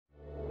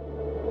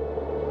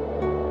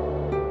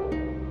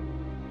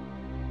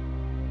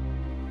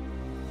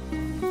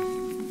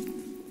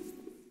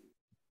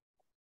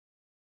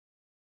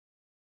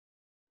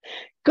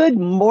Good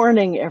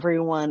morning,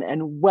 everyone,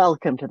 and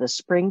welcome to the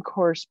Spring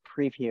Course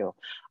Preview.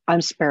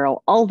 I'm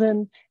Sparrow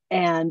Alden,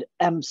 and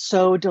am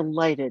so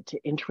delighted to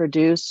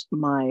introduce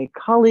my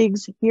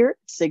colleagues here at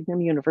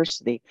Signum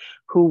University,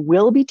 who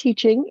will be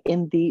teaching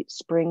in the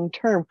spring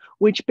term,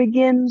 which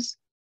begins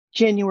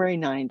January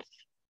 9th.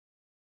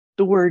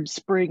 The word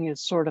spring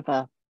is sort of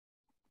a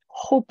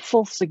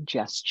hopeful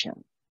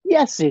suggestion.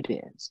 Yes, it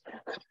is.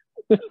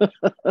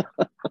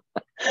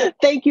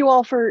 Thank you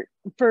all for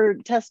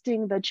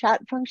testing the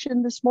chat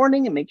function this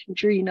morning and making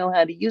sure you know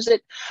how to use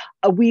it.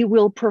 We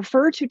will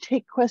prefer to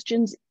take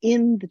questions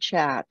in the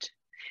chat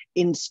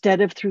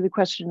instead of through the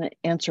question and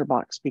answer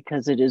box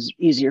because it is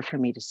easier for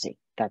me to see.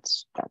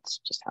 That's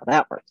just how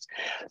that works.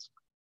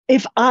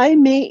 If I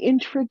may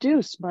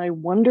introduce my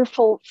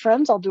wonderful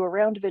friends, I'll do a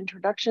round of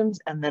introductions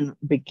and then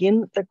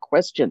begin the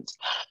questions.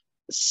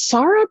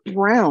 Sara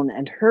Brown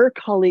and her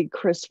colleague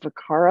Chris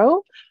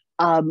Vaccaro.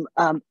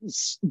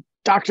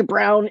 Dr.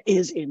 Brown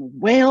is in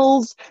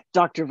Wales.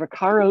 Dr.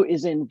 Vaccaro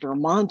is in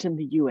Vermont in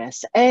the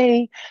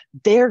USA.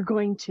 They're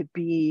going to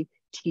be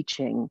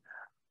teaching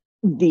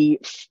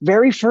the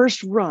very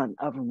first run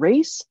of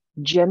Race,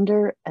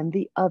 Gender, and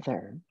the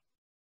Other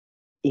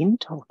in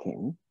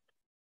Tolkien.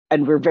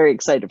 And we're very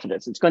excited for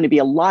this. It's going to be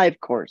a live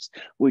course,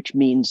 which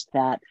means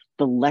that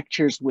the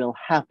lectures will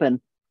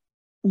happen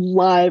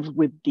live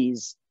with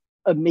these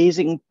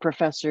amazing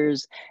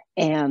professors,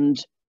 and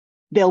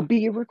they'll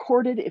be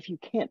recorded. If you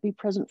can't be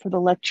present for the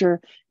lecture,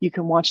 you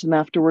can watch them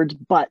afterwards,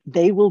 but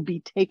they will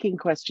be taking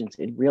questions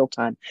in real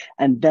time.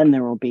 And then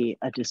there will be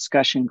a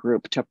discussion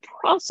group to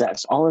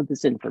process all of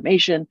this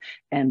information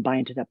and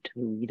bind it up to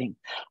the reading.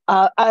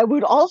 I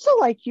would also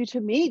like you to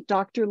meet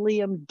Dr.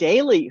 Liam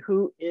Daley,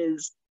 who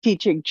is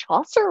teaching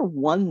Chaucer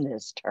 1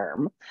 this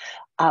term.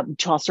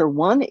 Chaucer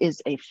 1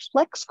 is a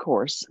flex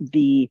course.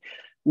 The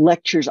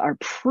lectures are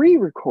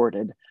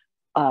pre-recorded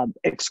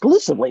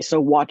exclusively, so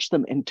watch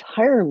them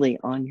entirely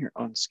on your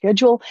own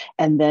schedule,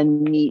 and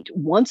then meet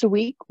once a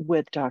week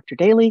with Dr.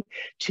 Daley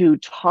to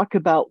talk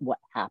about what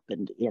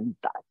happened in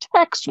the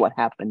text, what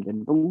happened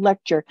in the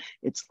lecture.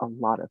 It's a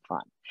lot of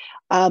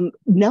fun.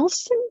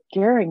 Nelson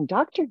Goering,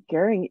 Dr.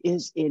 Goering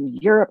is in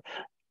Europe.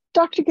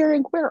 Dr.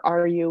 Goering, where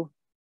are you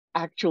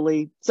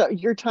actually? So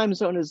your time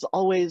zone is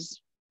always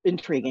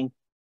intriguing.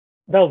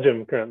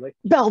 Belgium currently.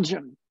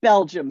 Belgium.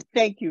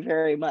 Thank you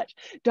very much.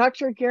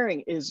 Dr.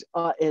 Goering is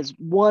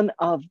one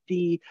of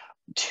the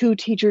two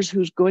teachers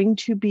who's going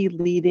to be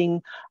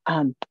leading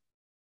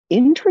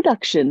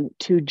Introduction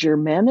to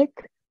Germanic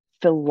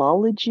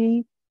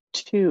Philology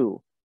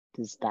 2.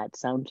 Does that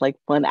sound like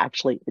fun?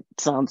 Actually, it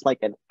sounds like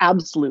an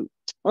absolute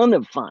ton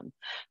of fun.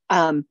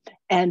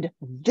 And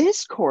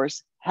this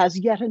course has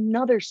yet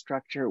another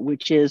structure,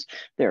 which is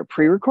there are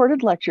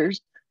pre-recorded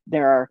lectures,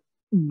 there are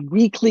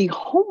weekly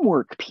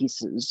homework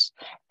pieces,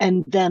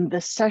 and then the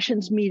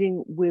sessions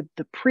meeting with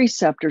the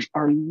preceptors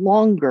are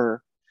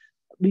longer,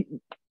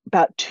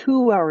 about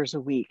 2 hours a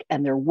week,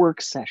 and they're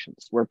work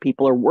sessions where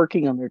people are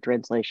working on their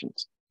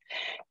translations.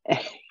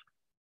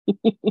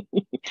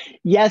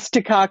 Yes,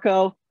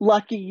 Takako,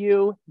 lucky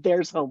you,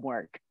 there's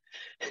homework.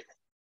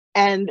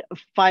 And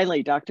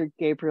finally, Dr.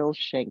 Gabriel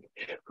Schenk,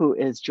 who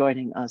is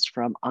joining us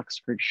from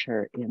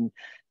Oxfordshire in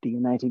the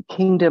United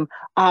Kingdom,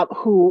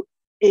 who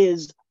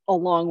is,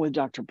 along with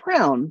Dr.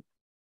 Brown,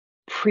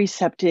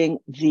 precepting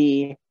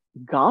the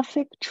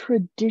Gothic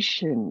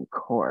Tradition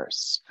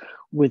course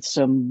with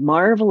some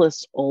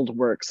marvelous old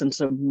works and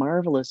some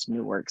marvelous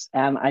new works.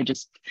 And I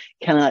just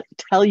cannot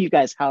tell you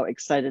guys how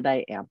excited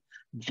I am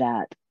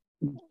that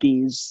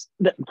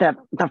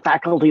the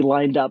faculty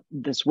lined up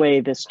this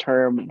way this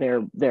term.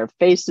 Their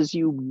faces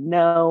you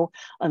know,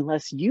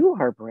 unless you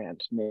are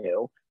brand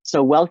new.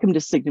 So welcome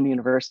to Signum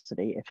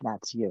University if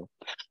that's you.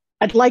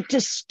 I'd like to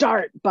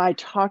start by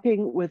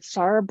talking with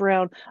Sara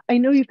Brown. I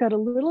know you've got a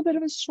little bit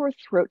of a sore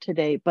throat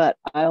today, but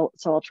I'll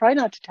try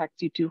not to tax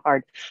you too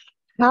hard.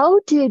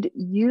 How did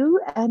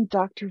you and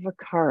Dr.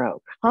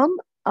 Vaccaro come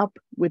up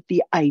with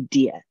the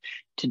idea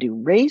to do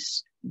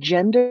Race,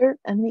 Gender,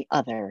 and the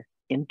Other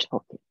in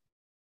Tolkien?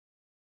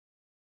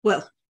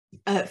 Well,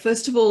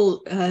 first of all,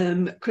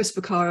 Chris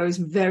Vaccaro is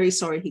very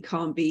sorry he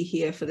can't be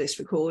here for this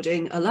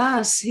recording.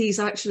 Alas, he's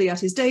actually at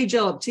his day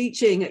job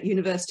teaching at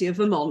University of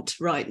Vermont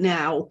right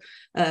now,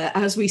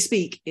 as we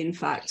speak, in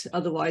fact,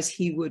 otherwise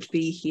he would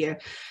be here.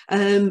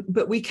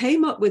 But we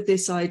came up with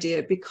this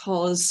idea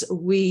because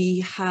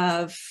we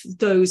have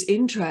those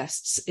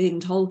interests in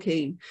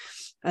Tolkien.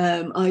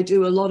 I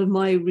do a lot of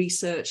my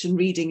research and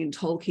reading in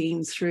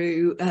Tolkien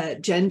through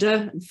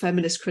gender and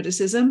feminist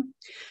criticism,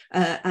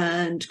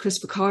 and Chris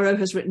Vaccaro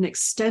has written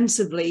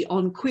extensively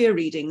on queer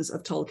readings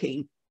of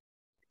Tolkien.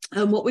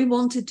 And what we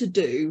wanted to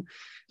do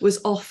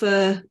was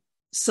offer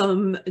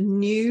some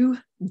new,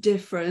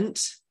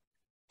 different,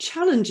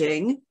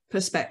 challenging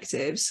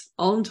perspectives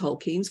on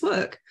Tolkien's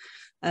work.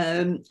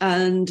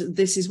 And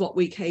this is what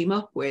we came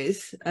up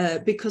with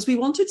because we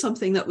wanted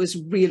something that was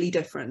really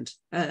different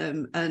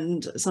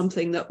and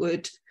something that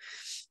would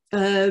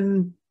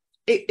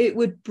it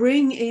would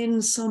bring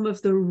in some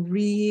of the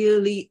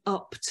really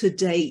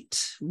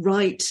up-to-date,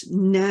 right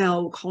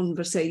now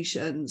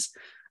conversations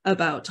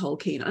about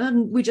Tolkien.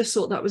 And we just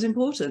thought that was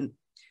important.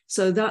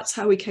 So that's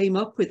how we came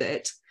up with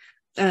it.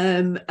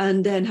 And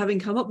then having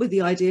come up with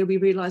the idea, we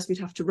realized we'd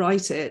have to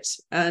write it.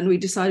 And we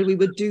decided we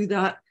would do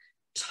that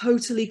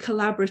totally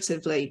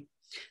collaboratively.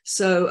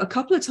 So a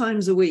couple of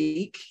times a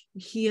week,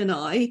 he and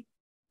I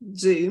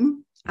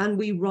Zoom, and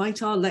we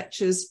write our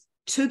lectures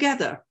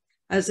together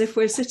as if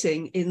we're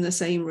sitting in the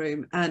same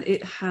room. And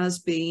it has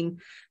been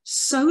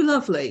so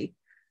lovely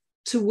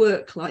to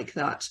work like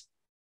that.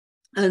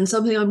 And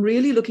something I'm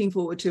really looking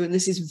forward to, and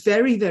this is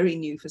very, very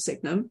new for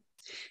Signum,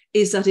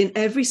 is that in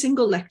every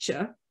single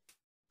lecture,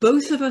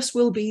 both of us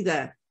will be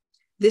there.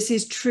 This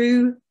is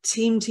true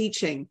team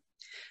teaching,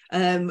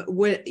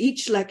 where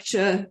each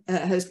lecture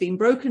has been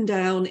broken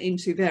down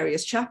into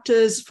various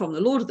chapters from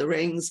the Lord of the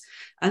Rings,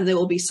 and there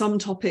will be some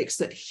topics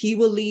that he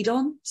will lead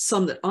on,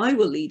 some that I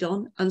will lead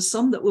on, and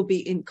some that will be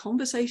in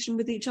conversation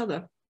with each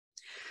other.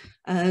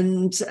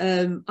 And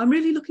I'm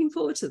really looking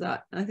forward to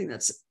that. I think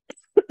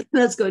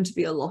that's going to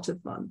be a lot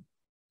of fun.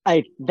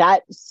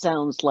 That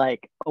sounds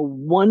like a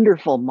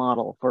wonderful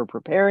model for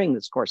preparing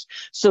this course.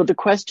 So the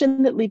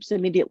question that leaps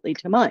immediately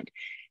to mind,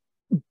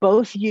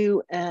 both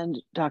you and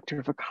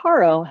Dr.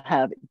 Vaccaro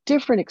have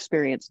different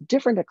experience,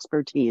 different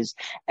expertise,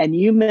 and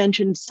you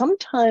mentioned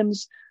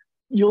sometimes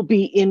you'll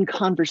be in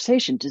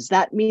conversation. Does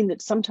that mean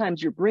that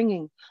sometimes you're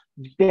bringing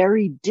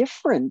very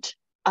different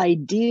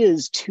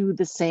ideas to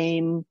the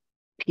same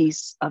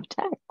piece of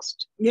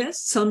text?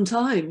 Yes,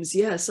 sometimes.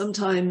 Yeah,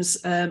 sometimes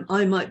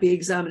I might be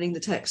examining the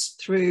text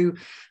through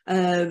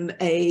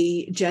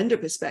a gender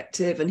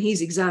perspective, and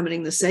he's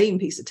examining the same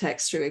piece of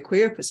text through a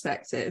queer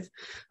perspective.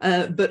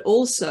 But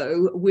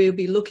also we'll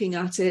be looking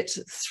at it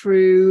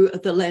through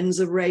the lens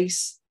of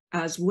race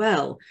as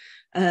well.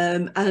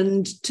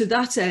 And to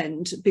that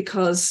end,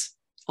 because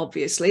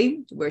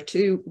obviously we're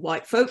two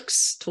white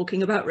folks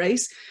talking about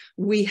race,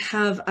 we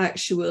have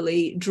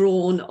actually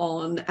drawn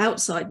on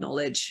outside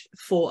knowledge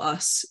for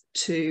us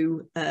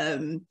to,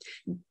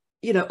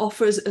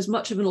 offer as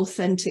much of an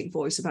authentic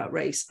voice about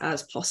race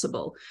as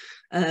possible,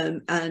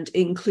 and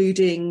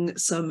including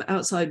some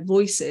outside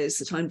voices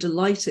that I'm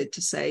delighted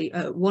to say.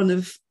 One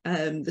of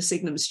the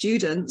Signum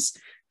students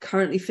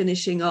currently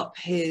finishing up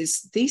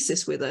his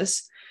thesis with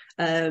us,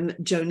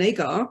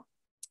 J.R.R,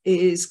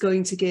 is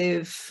going to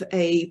give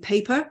a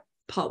paper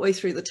partway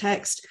through the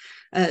text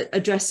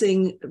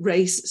addressing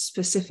race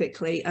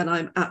specifically, and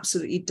I'm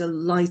absolutely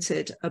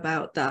delighted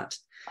about that.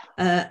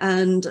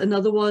 And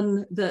another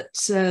one that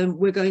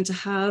we're going to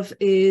have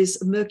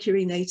is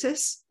Mercury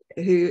Natus,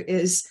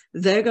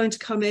 they're going to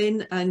come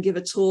in and give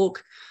a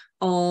talk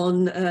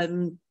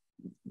on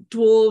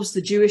dwarves,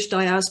 the Jewish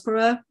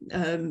diaspora,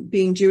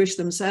 being Jewish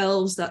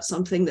themselves. That's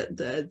something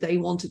that they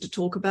wanted to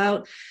talk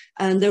about.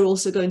 And they're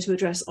also going to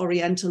address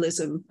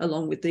Orientalism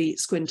along with the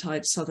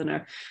squint-eyed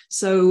Southerner.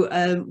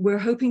 So we're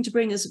hoping to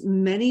bring as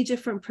many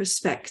different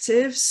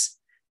perspectives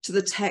to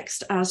the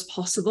text as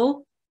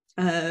possible.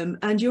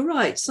 And you're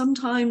right,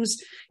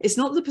 sometimes it's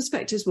not the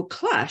perspectives will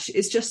clash,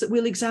 it's just that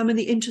we'll examine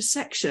the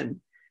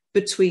intersection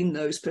between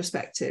those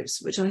perspectives,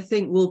 which I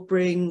think will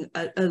bring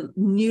a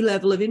new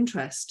level of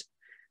interest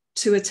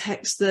to a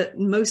text that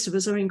most of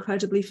us are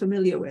incredibly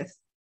familiar with.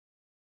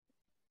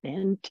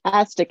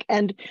 Fantastic.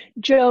 And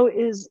Joe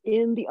is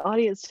in the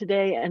audience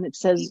today, and it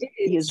says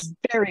he is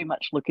very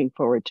much looking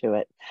forward to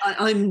it.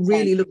 I'm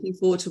really looking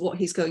forward to what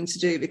he's going to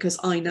do, because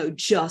I know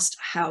just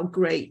how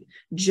great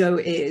Joe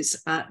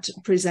is at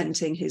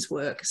presenting his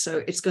work.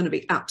 So it's going to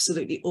be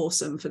absolutely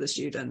awesome for the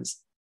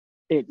students.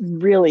 It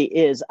really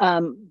is.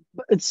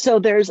 So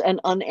there's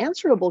an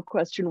unanswerable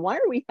question. Why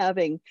are we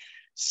having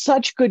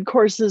such good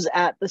courses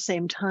at the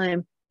same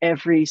time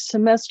every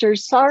semester?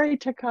 Sorry,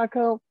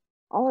 Takako.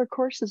 All our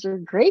courses are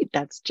great.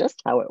 That's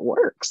just how it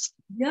works.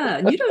 Yeah,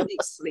 and you don't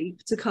need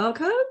sleep,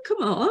 Takako.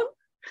 Come on.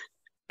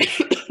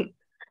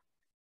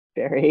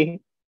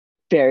 Very,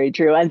 very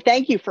true. And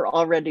thank you for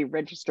already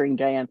registering,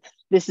 Diane.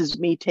 This is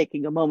me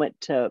taking a moment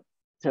to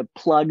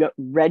plug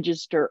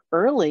register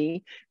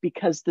early,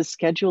 because the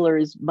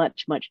scheduler is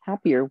much, much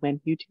happier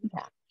when you do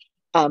that.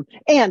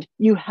 And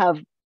you have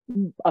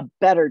a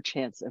better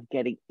chance of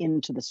getting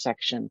into the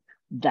section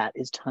that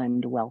is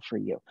timed well for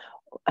you.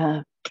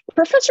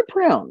 Professor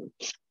Brown,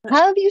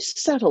 have you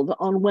settled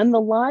on when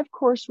the live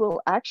course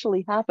will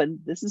actually happen?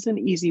 This is an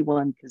easy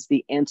one, because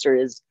the answer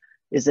is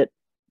it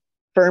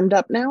firmed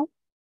up now?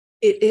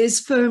 It is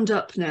firmed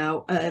up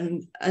now.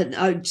 And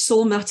I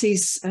saw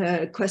Matty's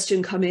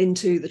question come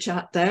into the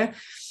chat there.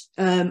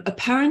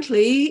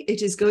 Apparently,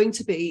 it is going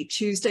to be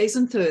Tuesdays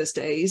and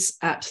Thursdays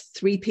at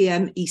 3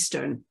 p.m.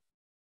 Eastern.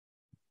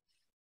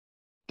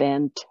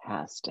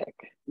 Fantastic.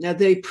 Now,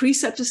 the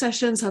preceptor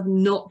sessions have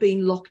not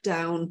been locked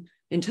down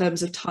in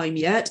terms of time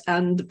yet,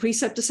 and the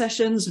preceptor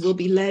sessions will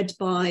be led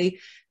by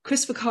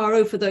Chris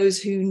Vaccaro for those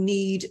who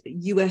need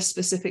US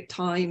specific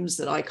times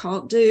that I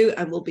can't do,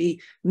 and will be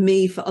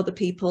me for other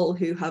people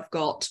who have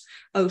got,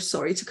 oh,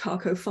 sorry,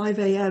 Takako, 5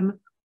 a.m.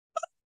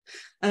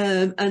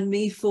 and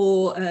me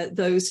for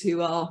those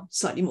who are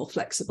slightly more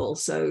flexible.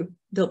 So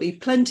there'll be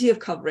plenty of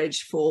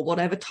coverage for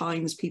whatever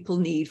times people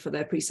need for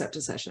their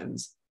preceptor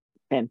sessions.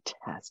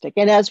 Fantastic.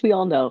 And as we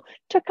all know,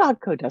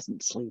 Takako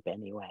doesn't sleep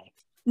anyway.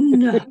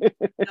 No,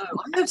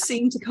 I have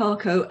seen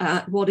Takako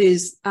at what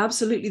is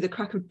absolutely the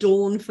crack of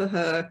dawn for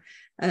her,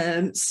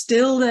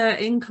 still there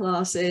in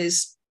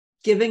classes,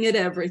 giving it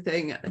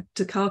everything.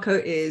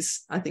 Takako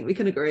is, I think we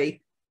can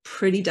agree,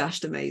 pretty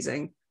dashed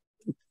amazing.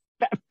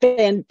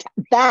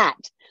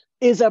 That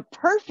is a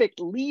perfect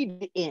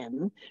lead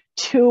in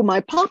to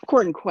my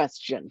popcorn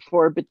question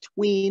for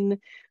between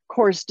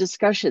course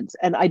discussions.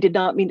 And I did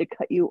not mean to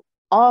cut you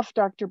off,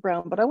 Dr.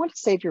 Brown, but I want to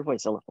save your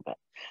voice a little bit.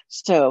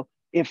 So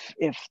if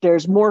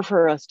there's more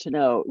for us to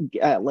know,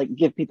 like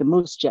give me the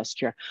moose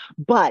gesture.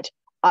 But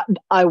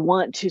I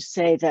want to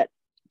say that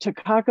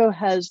Takako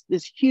has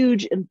this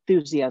huge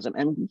enthusiasm,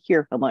 and we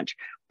hear how much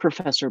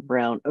Professor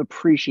Brown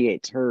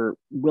appreciates her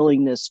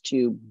willingness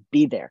to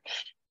be there.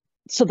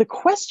 So the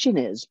question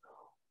is,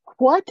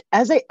 what,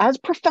 as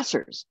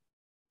professors,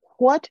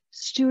 what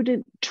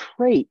student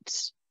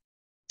traits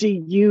do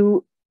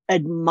you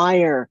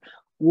admire,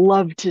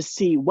 love to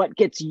see? What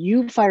gets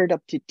you fired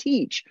up to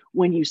teach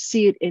when you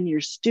see it in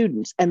your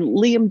students? And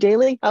Liam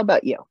Daley, how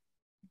about you?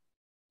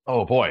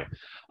 Oh boy.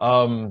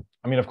 I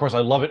mean, of course, I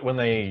love it when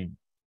they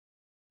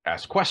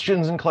ask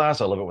questions in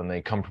class. I love it when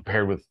they come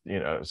prepared with,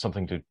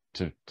 something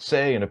to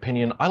say, an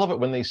opinion. I love it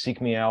when they seek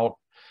me out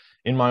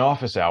in my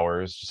office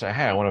hours to say,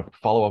 hey, I want to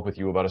follow up with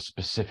you about a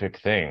specific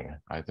thing.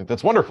 I think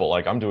that's wonderful.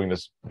 Like, I'm doing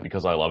this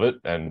because I love it.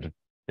 And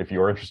if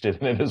you're interested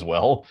in it as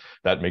well,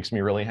 that makes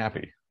me really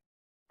happy.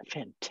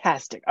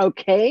 Fantastic.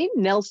 Okay,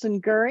 Nelson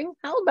Goering,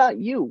 how about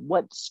you?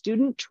 What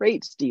student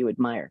traits do you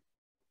admire?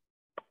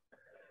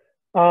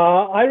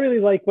 I really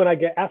like when I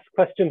get asked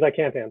questions I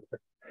can't answer.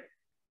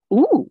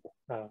 Ooh.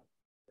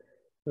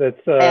 If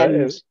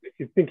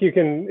you think you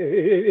can,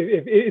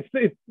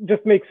 it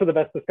just makes for the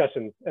best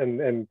discussions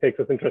and takes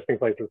us interesting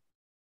places.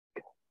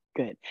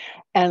 Good.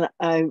 And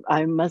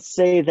I must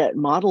say that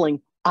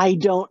modeling, I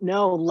don't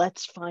know,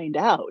 let's find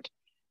out,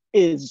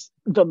 is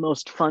the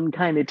most fun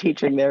kind of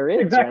teaching there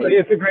is. Exactly. Right?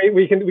 It's a great,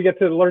 we get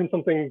to learn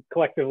something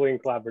collectively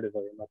and collaboratively,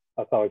 and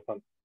that's always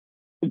fun.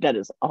 That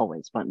is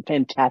always fun.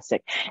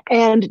 Fantastic.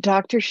 And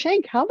Dr.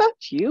 Schenk, how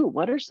about you?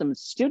 What are some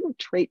student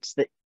traits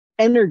that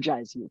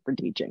energize you for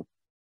teaching?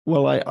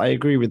 Well, I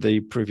agree with the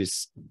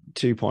previous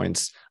 2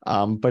 points,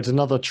 but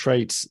another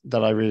trait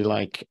that I really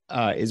like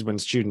is when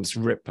students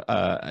rip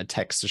a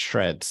text to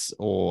shreds,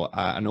 or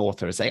an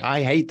author say,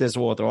 I hate this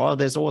author, or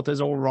this author's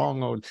all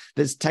wrong, or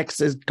this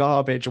text is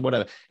garbage, or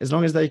whatever. As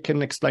long as they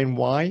can explain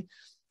why,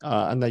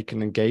 and they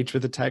can engage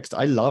with the text,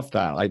 I love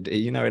that.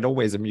 It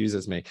always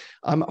amuses me.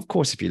 Of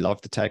course, if you love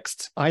the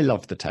text, I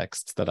love the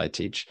text that I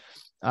teach,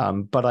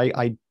 but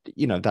I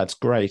that's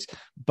great.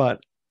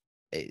 But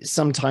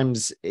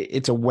sometimes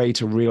it's a way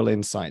to real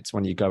insights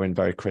when you go in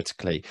very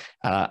critically,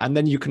 and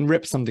then you can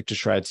rip something to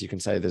shreds. You can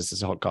say this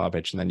is hot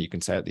garbage, and then you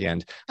can say at the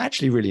end, I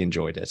actually really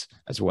enjoyed it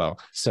as well.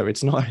 So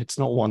it's not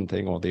one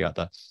thing or the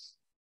other.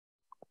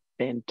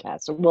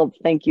 Fantastic. Well,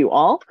 thank you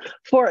all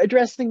for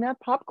addressing that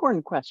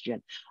popcorn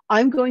question.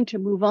 I'm going to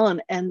move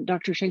on, and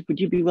Dr. Schenk, would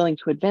you be willing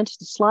to advance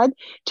the slide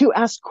to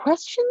ask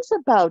questions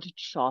about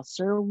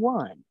Chaucer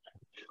 1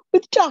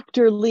 with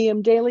Dr.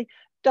 Liam Daley?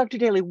 Dr.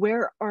 Daley,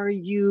 where are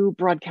you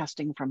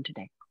broadcasting from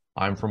today?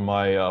 I'm from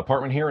my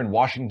apartment here in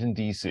Washington,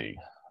 D.C.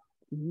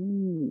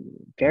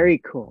 Very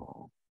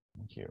cool.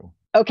 Thank you.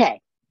 Okay.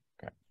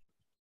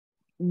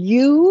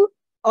 You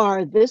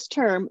are this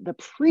term the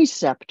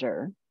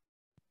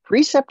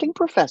precepting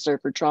professor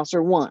for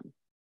Chaucer 1.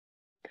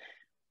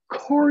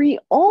 Corey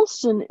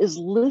Olson is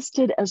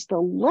listed as the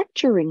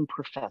lecturing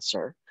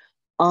professor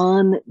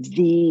on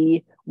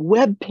the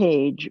web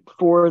page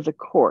for the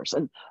course.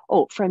 And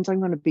friends, I'm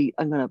going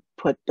to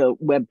put the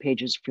web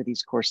pages for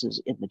these courses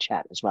in the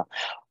chat as well.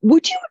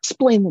 Would you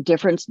explain the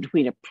difference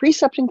between a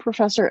precepting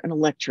professor and a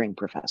lecturing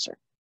professor?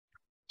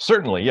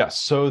 Certainly,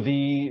 yes. So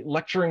the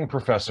lecturing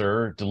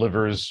professor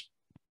delivers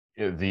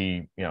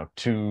the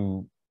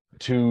two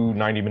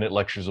 90-minute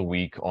lectures a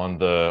week on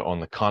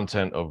the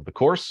content of the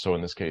course. So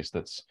in this case,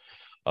 that's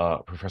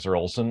Professor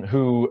Olson,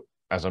 who,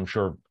 as I'm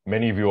sure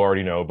many of you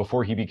already know,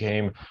 before he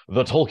became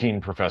the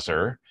Tolkien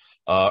professor,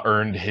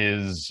 earned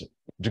his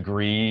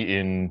degree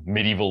in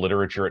medieval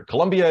literature at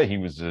Columbia. He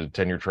was a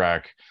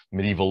tenure-track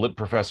medieval lit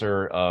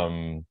professor.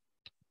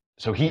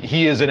 So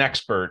he is an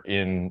expert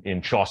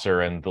in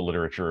Chaucer and the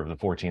literature of the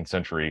 14th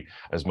century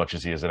as much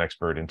as he is an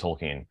expert in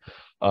Tolkien.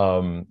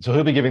 So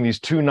he'll be giving these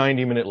two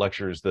 90-minute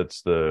lectures.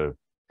 That's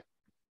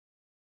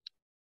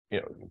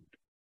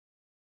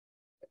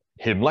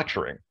him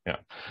lecturing. Yeah.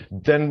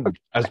 Then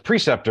as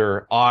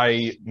preceptor,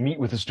 I meet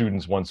with the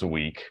students once a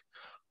week.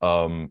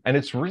 And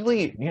it's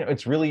really,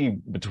 it's really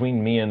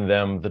between me and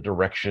them, the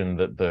direction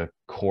that the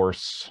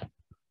course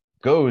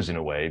goes in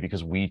a way,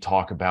 because we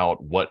talk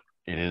about what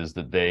it is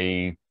that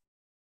they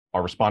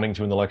are responding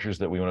to in the lectures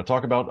that we want to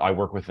talk about. I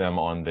work with them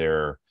on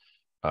their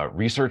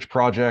research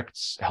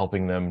projects,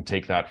 helping them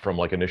take that from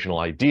like initial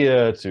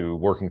idea to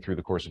working through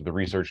the course of the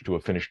research to a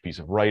finished piece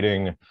of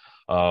writing.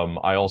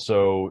 I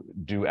also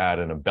do add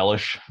and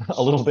embellish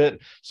a little bit.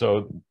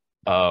 So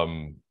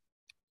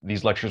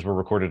these lectures were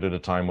recorded at a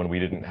time when we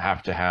didn't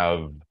have to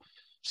have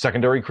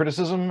secondary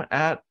criticism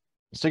at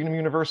Signum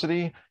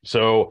University.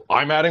 So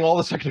I'm adding all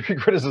the secondary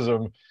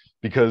criticism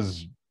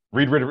because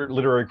read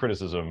literary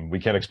criticism. We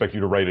can't expect you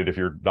to write it if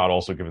you're not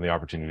also given the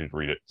opportunity to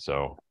read it.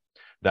 So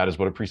that is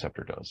what a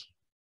preceptor does.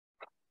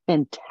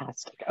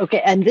 Fantastic.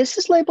 Okay, and this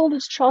is labeled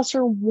as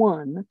Chaucer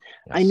 1. Yes.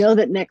 I know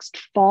that next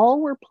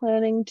fall we're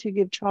planning to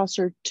give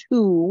Chaucer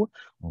 2.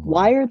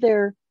 Why are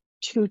there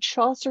 2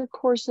 Chaucer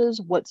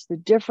courses? What's the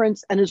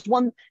difference? And is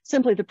one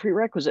simply the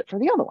prerequisite for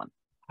the other one?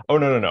 Oh,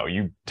 no.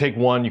 You take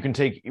one. You can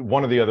take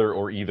one or the other,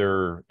 or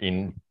either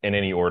in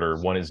any order.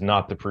 One is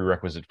not the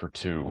prerequisite for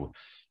 2.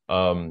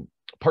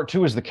 Part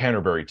 2 is the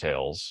Canterbury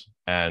Tales.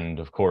 And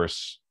of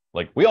course,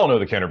 like we all know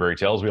the Canterbury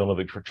Tales. We all know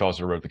that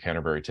Chaucer wrote the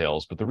Canterbury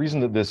Tales. But the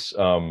reason that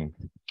the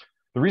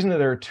reason that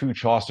there are 2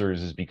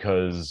 Chaucers is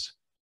because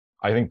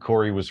I think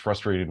Corey was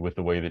frustrated with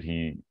the way that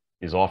he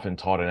is often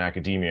taught in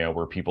academia,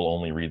 where people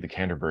only read the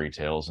Canterbury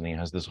Tales, and he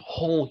has this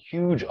whole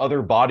huge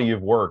other body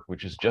of work,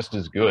 which is just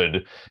as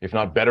good, if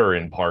not better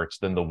in parts,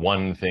 than the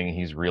one thing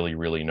he's really,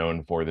 really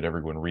known for that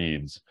everyone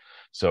reads.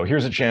 So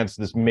here's a chance,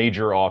 this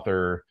major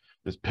author,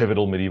 this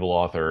pivotal medieval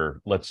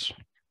author, let's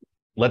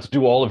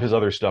do all of his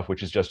other stuff,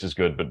 which is just as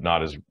good, but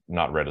not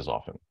read as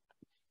often.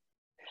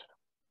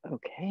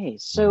 Okay,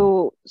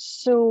 so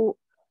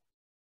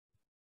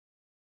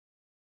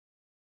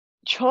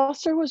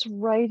Chaucer was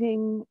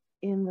writing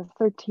in the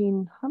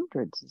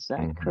 1300s, is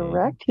that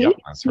correct? Yep,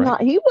 that's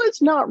right. He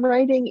was not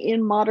writing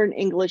in modern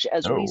English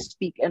as we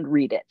speak and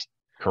read it.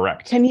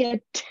 Correct. Can you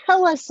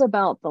tell us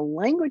about the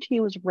language he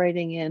was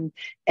writing in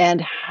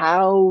and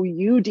how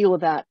you deal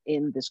with that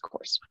in this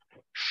course?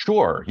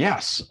 Sure,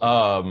 yes.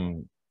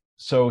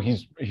 So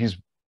his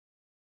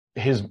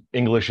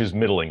English is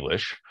Middle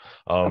English.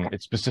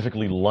 It's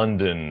specifically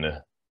London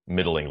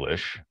Middle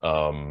English.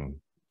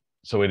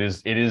 So it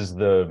is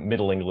the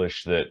Middle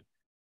English that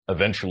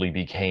eventually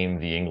became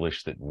the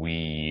English that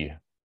we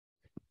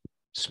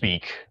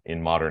speak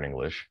in modern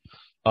English.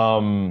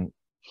 Yeah,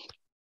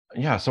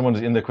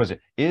 someone's in the question.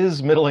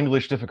 Is Middle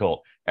English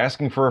difficult?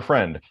 Asking for a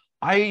friend.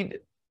 I'm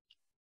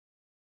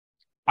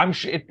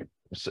sure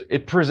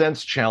it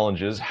presents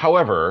challenges.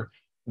 However,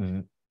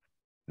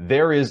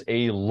 there is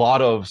a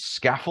lot of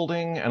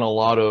scaffolding and a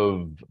lot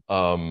of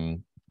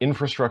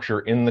infrastructure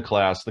in the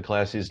class. The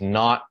class is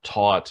not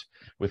taught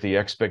with the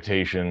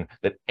expectation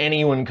that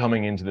anyone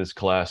coming into this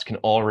class can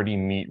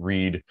already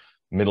read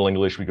Middle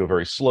English. We go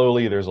very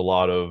slowly. There's a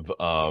lot of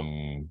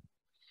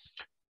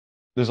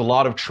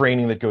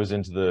training that goes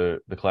into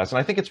the class, and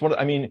I think it's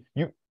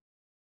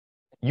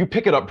you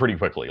pick it up pretty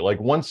quickly. Like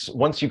once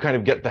you kind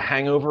of get the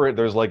hang over it,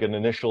 there's like an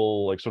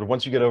initial, like sort of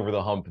once you get over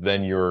the hump,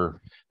 then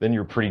you're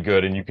pretty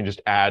good, and you can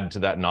just add to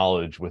that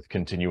knowledge with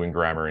continuing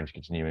grammar and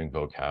continuing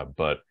vocab.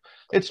 But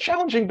it's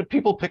challenging, but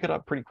people pick it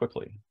up pretty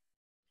quickly.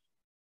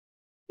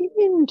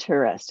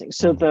 Interesting.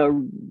 So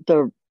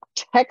the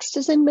text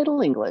is in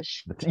Middle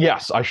English.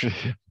 Yes, I should.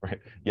 Right.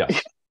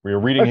 Yes, we are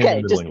reading it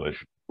in Middle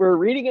English. We're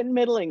reading it in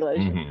Middle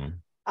English.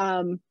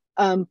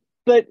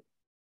 But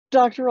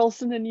Dr.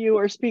 Olson and you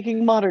are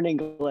speaking modern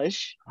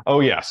English.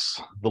 Oh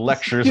yes, the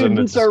lectures and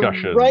the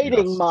discussions. Are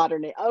writing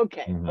modern.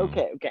 Okay.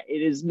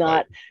 It is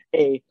not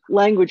a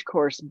language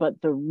course,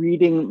 but the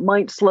reading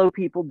might slow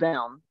people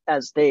down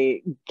as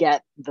they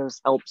get those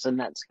helps and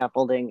that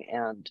scaffolding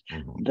and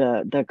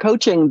the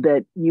coaching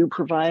that you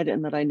provide,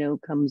 and that I know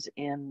comes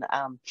in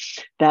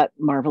that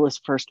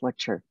marvelous first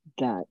lecture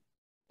that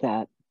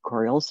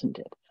Corey Olson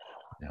did.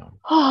 Yeah.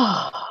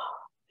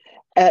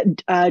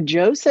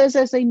 Joe says,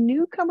 as a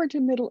newcomer to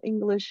Middle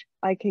English,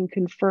 I can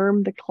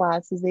confirm the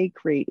class is a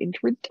great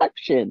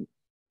introduction.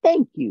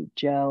 Thank you,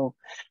 Joe.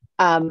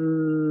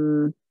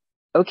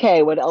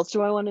 Okay, what else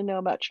do I want to know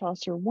about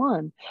Chaucer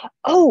 1?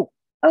 Oh,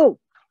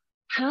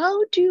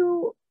 how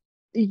do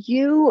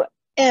you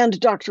and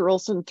Dr.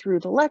 Olson through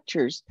the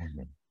lectures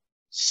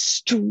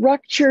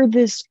structure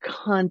this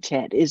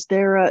content? Is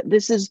there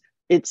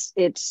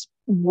it's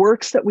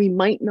works that we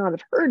might not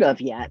have heard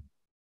of yet.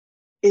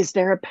 Is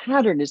there a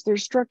pattern? Is there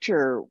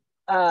structure?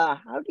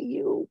 How do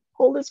you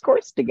pull this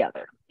course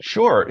together?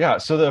 Sure. Yeah.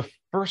 So the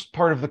first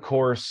part of the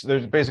course,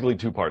 there's basically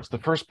 2 parts. The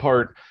first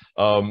part,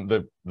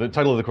 the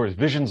title of the course,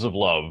 Visions of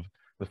Love.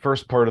 The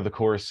first part of the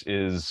course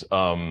is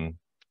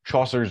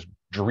Chaucer's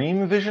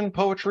dream vision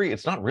poetry.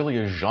 It's not really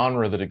a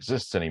genre that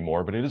exists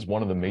anymore, but it is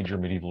one of the major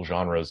medieval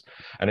genres.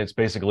 And it's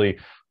basically,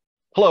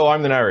 hello,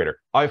 I'm the narrator.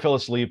 I fell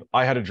asleep.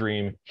 I had a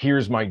dream.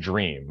 Here's my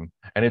dream.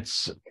 And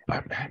it's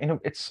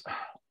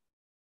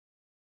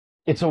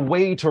a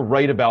way to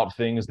write about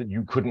things that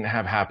you couldn't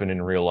have happen in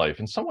real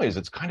life. In some ways,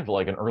 it's kind of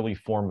like an early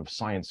form of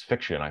science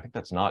fiction. I think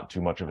that's not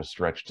too much of a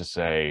stretch to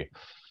say,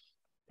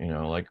 You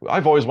know, like,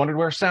 I've always wondered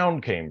where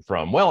sound came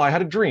from. Well, I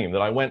had a dream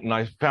that I went and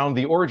I found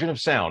the origin of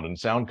sound, and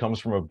sound comes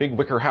from a big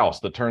wicker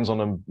house that turns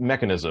on a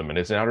mechanism, and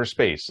it's in outer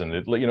space, and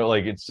it, you know,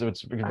 like, it's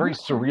very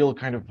surreal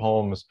kind of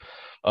poems.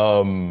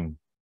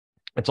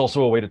 It's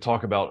also a way to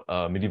talk about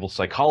medieval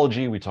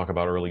psychology. We talk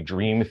about early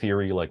dream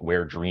theory, like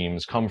where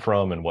dreams come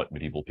from and what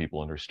medieval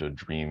people understood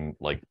dream,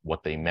 like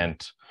what they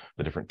meant,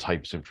 the different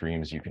types of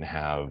dreams you can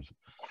have.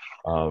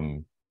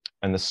 And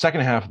the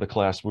second half of the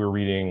class, we're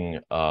reading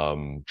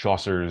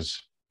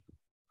Chaucer's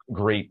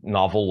great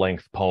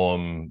novel-length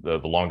poem, the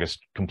longest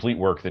complete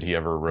work that he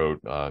ever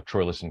wrote,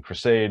 Troilus and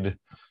Cressade.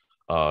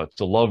 It's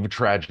a love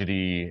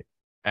tragedy,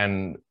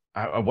 and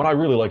what I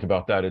really like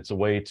about that, it's a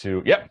way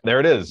to, yep, there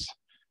it is.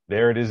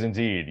 There it is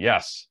indeed,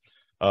 yes.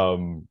 I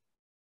mean,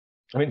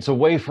 it's a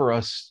way for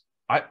us,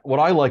 what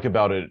I like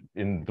about it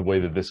in the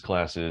way that this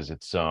class is,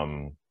 it's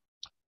a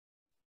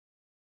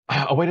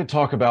way to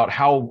talk about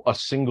how a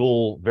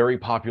single very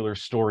popular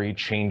story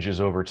changes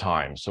over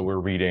time. So we're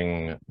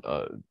reading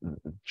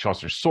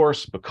Chaucer's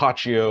source,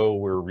 Boccaccio.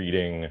 We're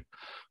reading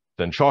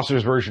then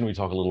Chaucer's version. We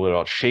talk a little bit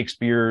about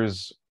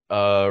Shakespeare's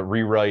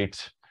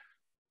rewrite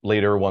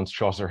later, once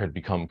Chaucer had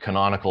become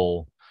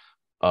canonical.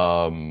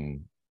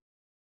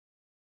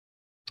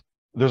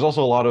 There's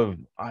also a lot of,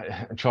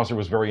 Chaucer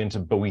was very into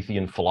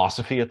Boethian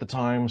philosophy at the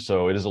time,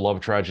 so it is a love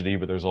tragedy,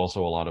 but there's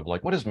also a lot of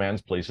like, what is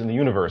man's place in the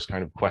universe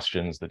kind of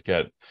questions that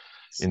get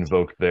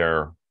invoked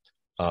there.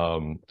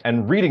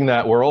 And reading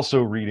that, we're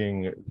also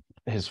reading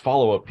his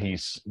follow-up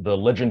piece, The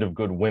Legend of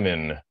Good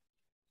Women,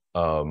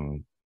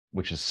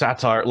 which is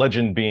satire,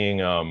 legend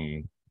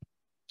being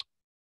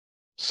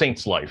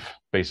saint's life,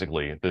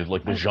 basically,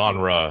 the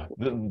genre,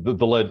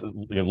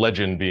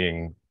 legend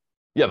being,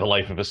 yeah, the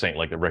life of a saint,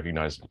 like the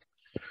recognized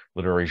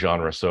literary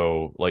genre.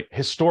 So like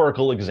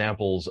historical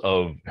examples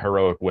of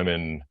heroic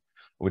women,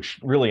 which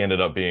really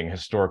ended up being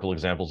historical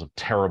examples of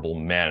terrible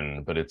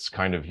men, but it's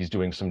kind of, he's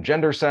doing some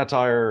gender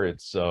satire.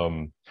 It's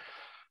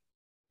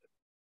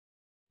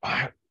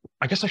I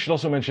guess I should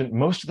also mention,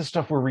 most of the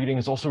stuff we're reading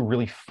is also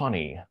really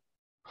funny.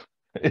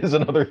 Is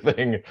another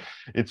thing.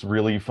 It's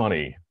really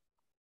funny.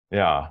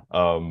 Yeah.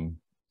 So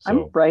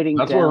I'm writing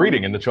that's down, what we're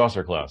reading in the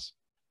Chaucer class.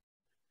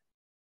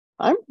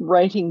 I'm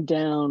writing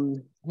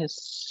down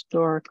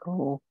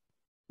historical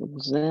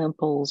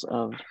examples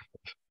of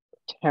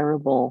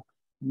terrible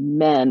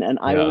men, and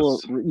I will,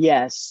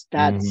 yes,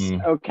 that's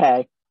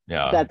okay.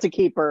 Yeah, that's a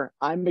keeper.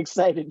 I'm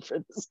excited for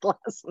this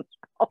class.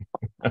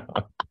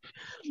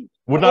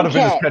 Would not have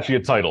been as catchy a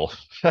title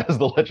as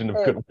The Legend of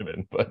Good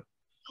Women, but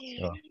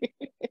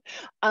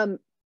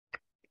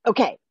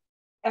okay,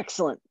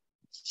 excellent.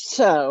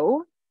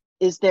 So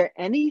is there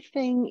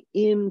anything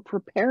in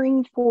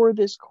preparing for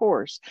this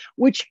course,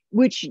 which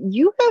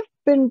you have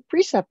been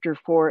preceptor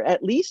for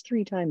at least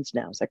 3 times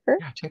now, is that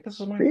correct? Yeah, I think this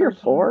is my 3 or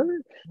 4.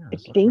 Yeah, I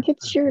think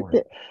it's your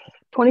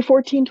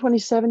 2014,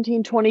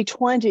 2017,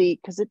 2020,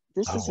 because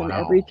this is an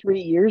every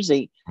 3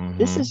 yearsy.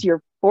 This is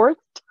your 4th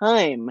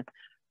time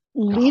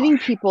leading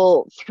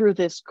people through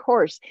this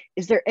course.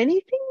 Is there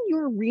anything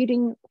you're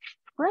reading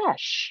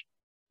fresh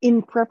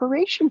in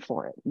preparation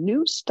for it?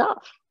 New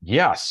stuff?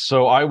 Yes.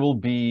 So I will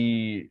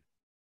be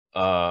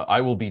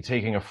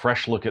taking a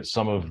fresh look at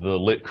some of the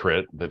lit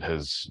crit that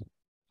has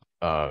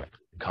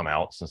come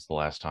out since the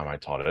last time I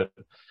taught it.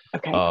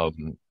 Okay.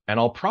 And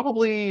I'll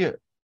probably, I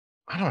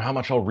don't know how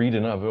much I'll read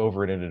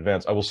over it in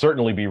advance. I will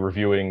certainly be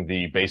reviewing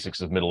the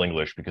basics of Middle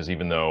English, because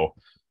even though,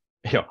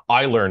 you know,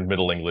 I learned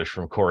Middle English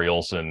from Corey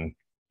Olsen,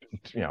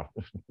 you know,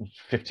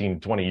 15,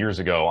 20 years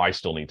ago, I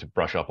still need to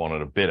brush up on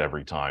it a bit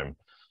every time.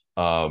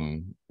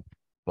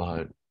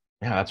 But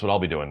yeah, that's what I'll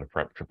be doing to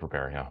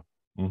prepare.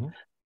 Yeah.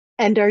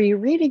 And are you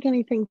reading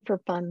anything for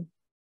fun?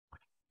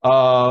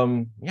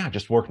 Yeah,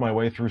 just worked my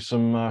way through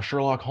some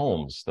Sherlock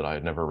Holmes that I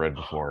had never read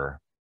before.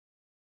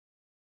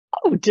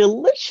 Oh,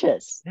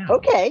 delicious. Yeah.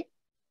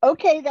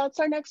 Okay, that's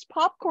our next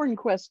popcorn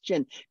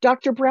question.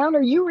 Dr. Brown,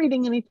 are you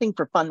reading anything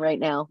for fun right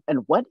now?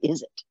 And what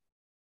is it?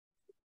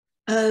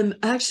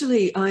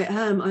 Actually, I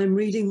am. I'm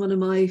reading one of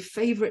my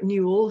favorite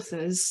new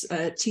authors,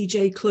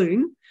 T.J.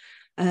 Klune,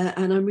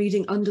 and I'm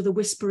reading Under the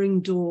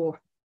Whispering Door,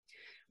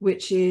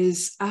 which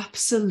is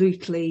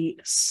absolutely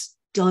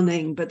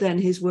stunning, but then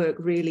his work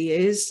really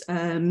is.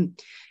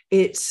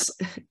 It's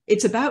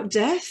about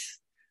death,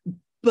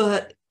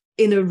 but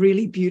in a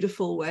really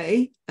beautiful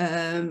way,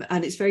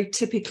 and it's very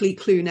typically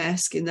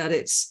Klune-esque in that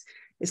it's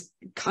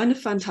kind of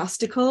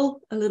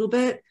fantastical a little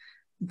bit.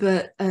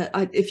 But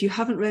if you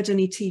haven't read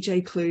any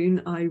T.J.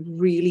 Klune, I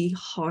really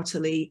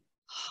heartily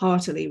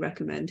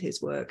recommend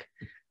his work.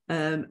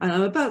 And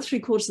I'm about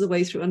 3/4 of the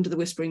way through Under the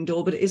Whispering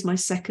Door, but it is my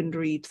second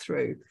read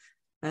through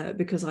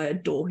because I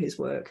adore his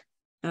work.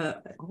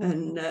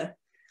 And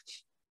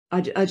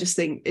I just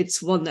think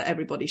it's one that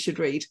everybody should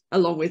read,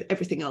 along with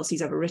everything else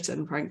he's ever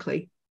written,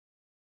 frankly.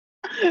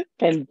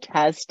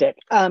 Fantastic.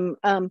 And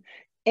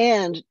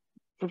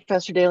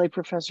Professor Daley,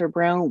 Professor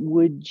Brown,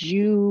 would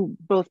you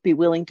both be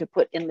willing to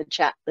put in the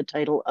chat the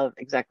title of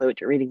exactly what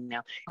you're reading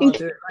now, in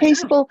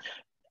case people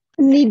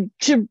need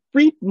to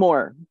read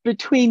more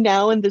between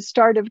now and the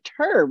start of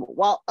term?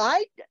 While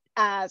I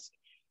ask,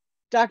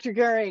 Dr.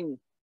 Goering,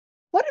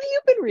 what have you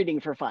been reading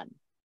for fun?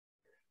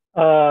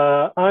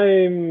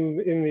 I'm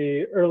in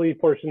the early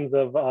portions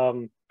of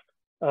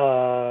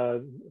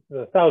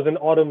The Thousand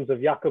Autumns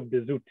of Jacob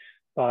de Zoet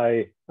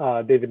by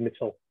David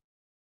Mitchell,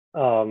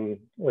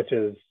 which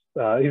is,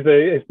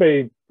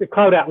 the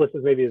Cloud Atlas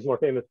is maybe his more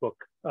famous book.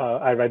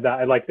 I read that,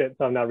 I liked it,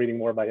 so I'm now reading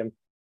more by him.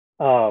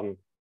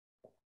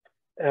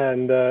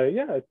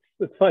 Yeah,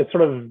 it's fun. It's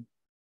sort of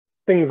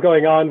things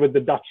going on with the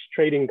Dutch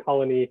trading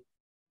colony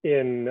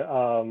in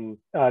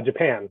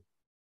Japan,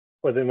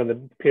 when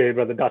the period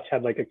where the Dutch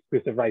had like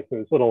exclusive rights in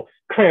this little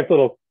cramped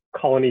little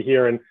colony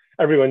here, and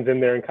everyone's in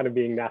there and kind of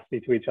being nasty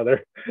to each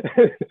other,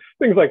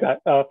 things like that.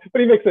 But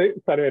he makes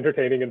it kind of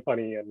entertaining and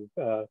funny and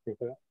things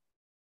like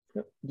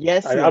that.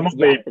 Yes, I'm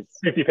only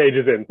 50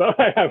 pages in, so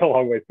I have a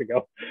long ways to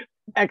go.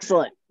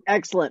 Excellent,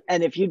 excellent.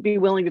 And if you'd be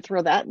willing to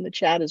throw that in the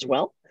chat as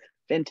well,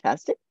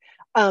 fantastic.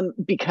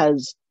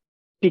 Because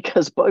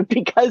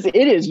it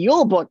is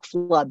Yule Book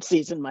Club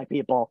season, my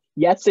people.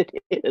 Yes, it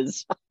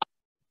is.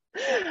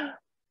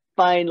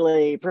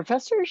 Finally,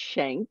 Professor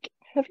Schenk,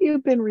 have you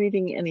been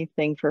reading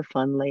anything for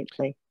fun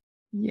lately?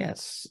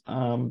 Yes.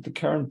 The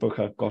current book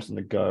I've got on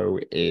the go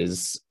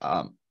is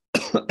a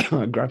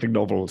graphic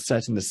novel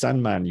set in the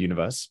Sandman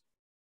universe.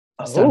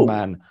 Oh.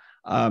 Sandman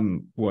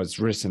was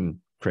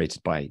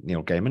created by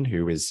Neil Gaiman,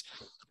 who is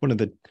one of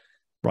the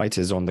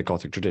writers on the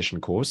Gothic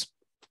Tradition course.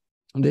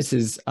 And this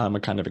is a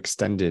kind of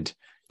extended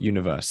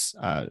universe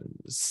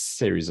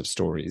series of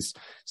stories.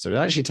 So it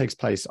actually takes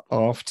place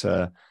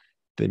after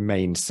the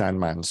main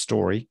Sandman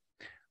story,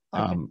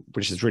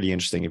 which is really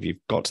interesting. If you've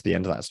got to the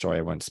end of that story,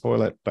 I won't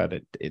spoil it,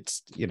 but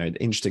it's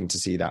interesting to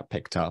see that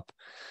picked up.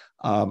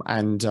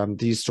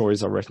 These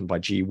stories are written by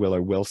G.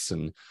 Willow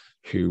Wilson,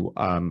 who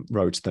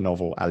wrote the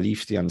novel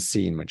Alif the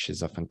Unseen, which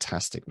is a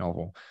fantastic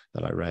novel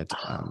that I read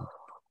a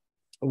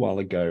while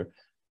ago.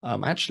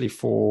 Actually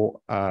for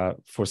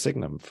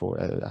Signum,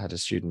 I had a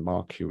student,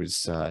 Mark, who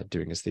was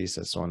doing his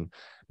thesis on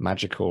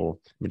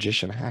magical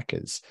magician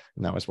hackers,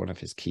 and that was one of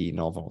his key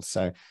novels.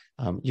 So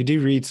you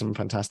do read some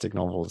fantastic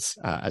novels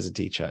as a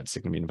teacher at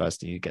Signum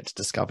University. You get to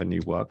discover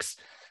new works,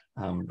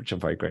 which I'm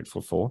very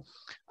grateful for.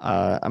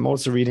 I'm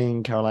also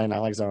reading Caroline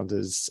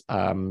Alexander's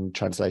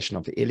translation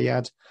of the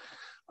Iliad,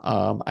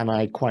 and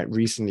I quite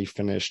recently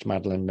finished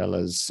Madeline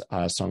Miller's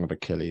Song of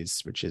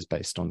Achilles, which is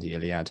based on the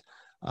Iliad.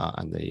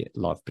 And the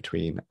love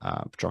between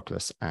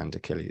Patroclus and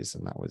Achilles,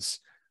 and that was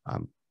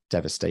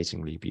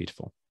devastatingly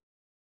beautiful.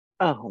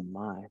 Oh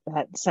my,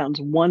 that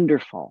sounds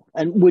wonderful.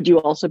 And would you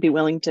also be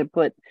willing to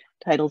put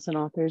titles and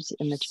authors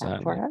in the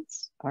chat for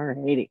us? All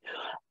righty.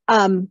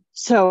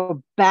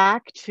 So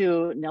back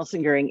to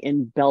Nelson Goering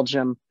in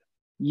Belgium.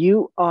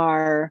 You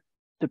are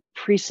the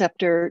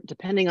preceptor,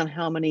 depending on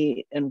how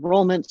many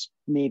enrollments,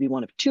 maybe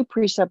one of two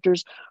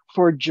preceptors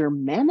for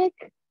Germanic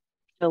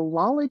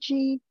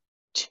Philology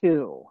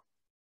 2.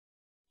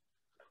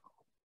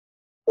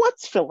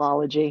 What's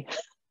philology?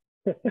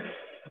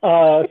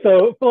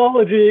 So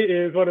philology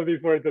is one of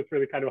these words that's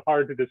really kind of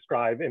hard to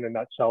describe in a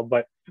nutshell,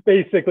 but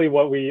basically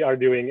what we are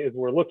doing is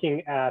we're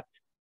looking at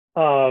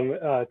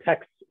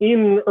texts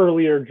in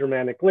earlier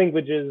Germanic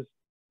languages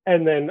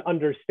and then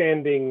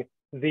understanding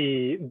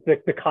the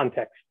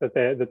context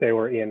that they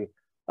were in.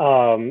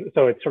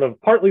 So it's sort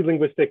of partly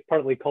linguistic,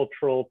 partly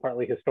cultural,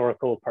 partly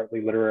historical, partly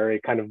literary,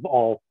 kind of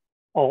all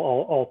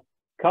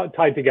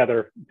tied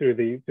together through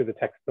the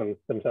texts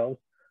themselves.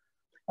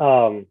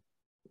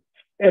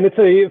 And it's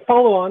a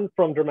follow-on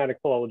from Germanic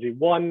Philology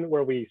 1,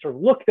 where we sort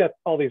of looked at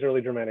all these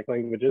early Germanic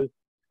languages,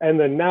 and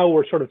then now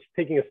we're sort of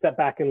taking a step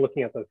back and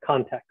looking at the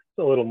context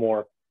a little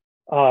more.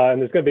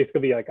 And there's going to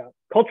basically be like a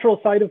cultural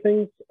side of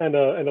things and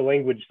a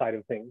language side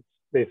of things,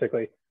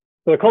 basically.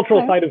 So the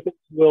cultural side of things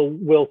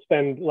we'll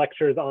spend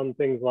lectures on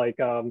things like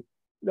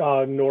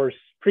Norse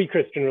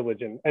pre-Christian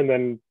religion, and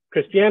then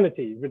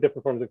Christianity, the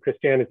different forms of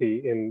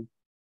Christianity in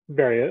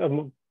various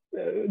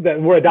that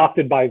were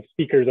adopted by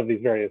speakers of these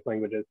various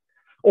languages,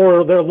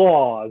 or their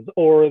laws,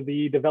 or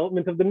the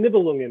development of the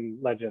Nibelungen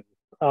legends,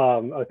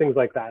 or things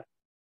like that.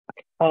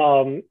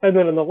 And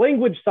then on the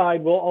language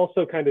side, we'll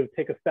also kind of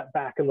take a step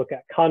back and look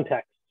at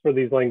context for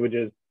these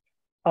languages,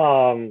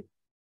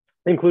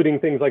 including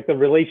things like the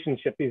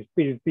relationship.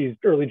 These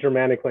early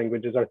Germanic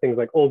languages are things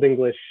like Old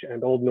English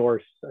and Old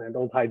Norse and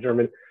Old High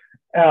German,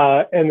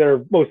 and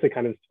they're mostly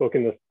kind of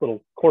spoken in this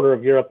little corner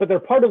of Europe, but they're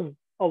part of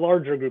a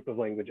larger group of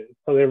languages.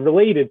 So they're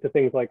related to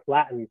things like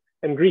Latin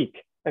and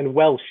Greek and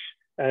Welsh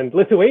and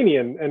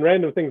Lithuanian and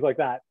random things like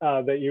that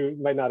that you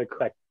might not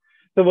expect.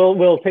 So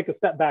we'll take a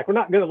step back. We're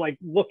not going to like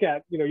look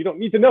at, you don't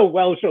need to know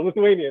Welsh or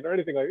Lithuanian or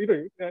anything like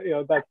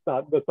that. That's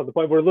not the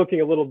point. We're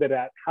looking a little bit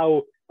at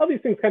how these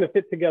things kind of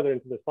fit together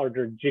into this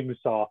larger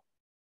jigsaw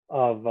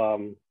of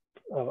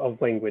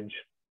language.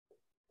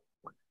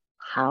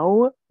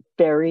 How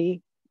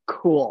very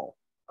cool.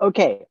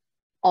 Okay,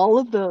 all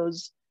of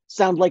those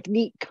sound like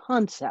neat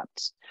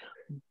concepts,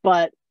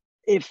 but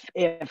if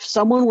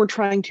someone were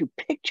trying to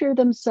picture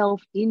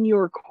themselves in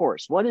your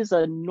course, what is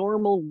a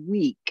normal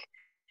week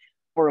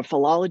for a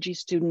philology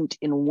student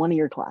in one of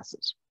your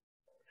classes?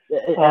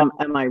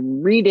 Am I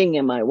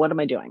reading? What am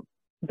I doing?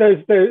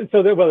 There's going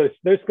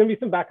to be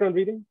some background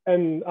reading,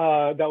 and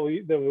that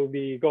will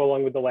go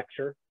along with the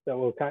lecture. That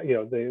will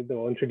they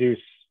will introduce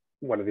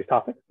one of these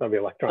topics. There'll be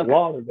a lecture on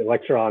law. There'll be a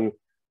lecture on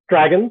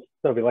dragons.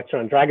 There'll be a lecture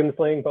on dragon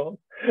slaying poems.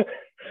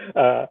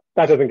 That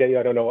doesn't get you.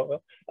 I don't know what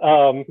will.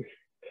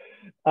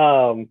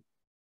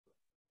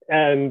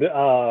 And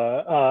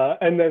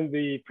then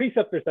the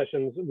preceptor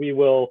sessions, we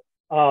will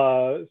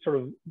sort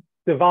of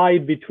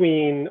divide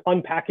between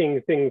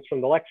unpacking things from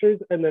the lectures,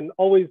 and then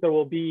always there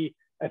will be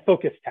a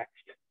focus text,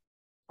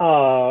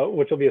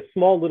 which will be a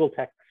small little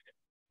text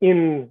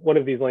in one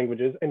of these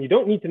languages. And you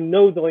don't need to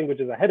know the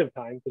languages ahead of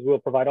time, because we'll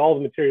provide all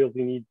the materials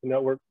you need to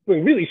know. We're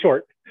doing really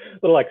short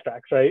little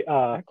extracts, right?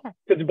 But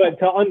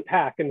to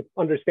unpack and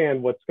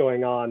understand what's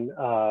going on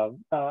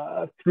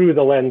through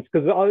the lens,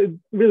 because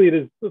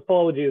really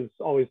philology is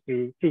always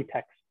through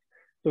text.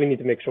 So we need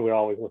to make sure we're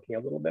always looking a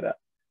little bit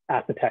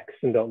at the text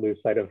and don't lose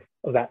sight of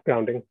that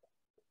grounding.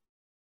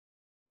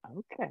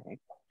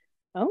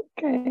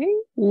 Okay,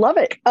 love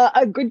it.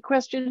 A good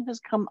question has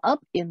come up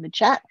in the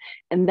chat,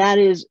 and that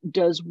is,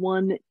 does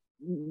one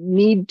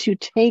need to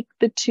take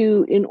the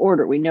two in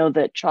order? We know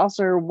that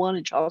Chaucer 1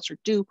 and Chaucer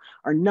 2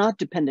 are not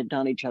dependent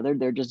on each other.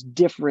 They're just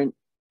different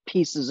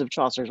pieces of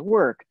Chaucer's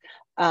work.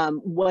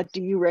 What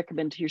do you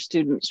recommend to your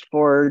students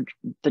for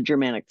the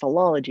Germanic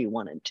Philology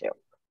 1 and 2?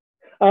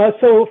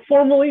 So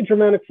formally,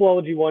 Germanic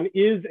Philology 1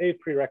 is a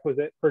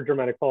prerequisite for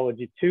Germanic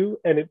Philology 2,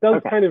 and it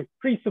does kind of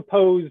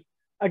presuppose,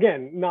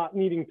 again, not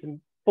needing to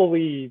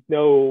fully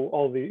know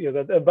all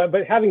the,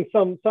 but having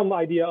some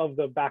idea of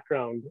the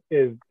background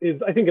is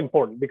I think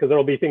important, because there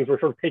will be things we're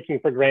sort of taking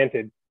for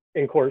granted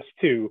in course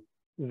 2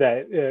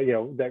 that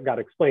that got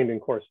explained in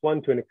course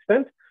 1 to an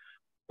extent.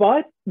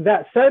 But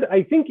that said,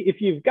 I think if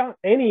you've got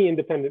any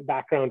independent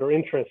background or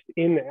interest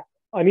in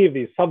any of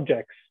these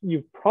subjects,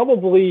 you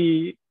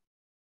probably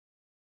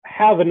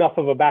have enough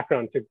of a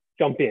background to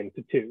jump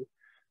into 2.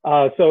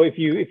 So if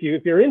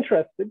you're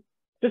interested,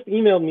 just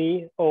email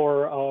me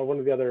or one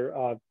of the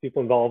other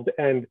people involved,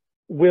 and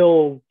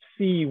we'll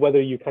see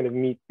whether you kind of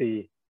meet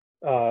the,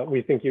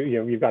 we think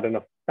you've got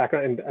enough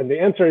background. And the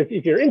answer is,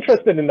 if you're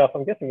interested enough,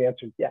 I'm guessing the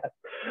answer is yes.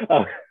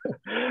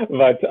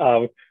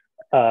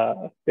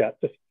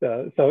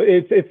 So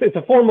it's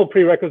a formal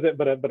prerequisite,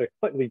 but a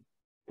slightly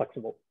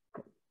flexible.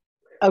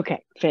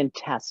 Okay,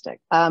 fantastic.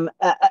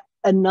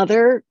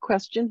 Another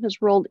question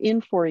has rolled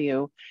in for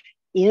you.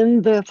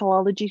 In the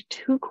Philology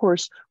 2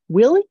 course,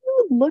 will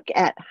you look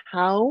at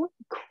how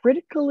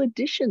critical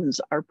editions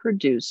are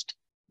produced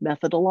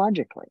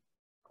methodologically?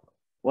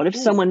 What if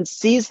someone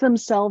sees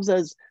themselves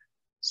as,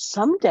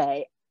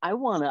 someday I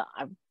wanna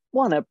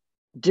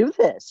do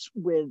this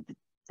with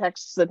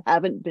texts that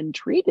haven't been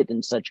treated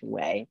in such a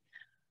way?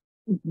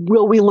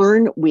 Will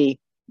the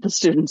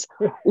students,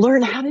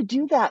 learn how to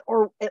do that,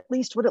 or at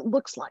least what it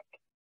looks like?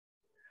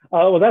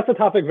 Well, that's a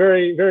topic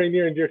very, very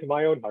near and dear to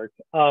my own heart.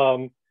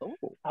 We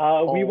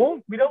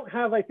don't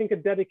have, I think, a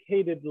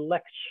dedicated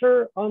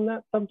lecture on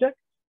that subject,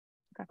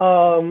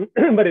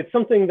 but it's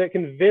something that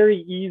can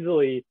very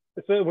easily,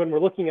 so when we're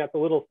looking at the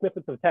little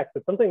snippets of text,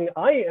 it's something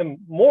I am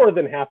more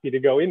than happy to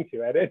go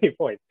into at any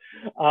point.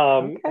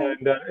 And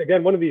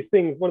again, one of the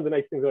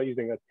nice things about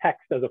using a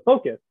text as a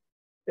focus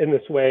in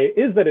this way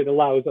is that it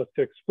allows us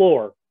to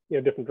explore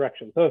different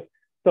directions. So if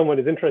someone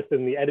is interested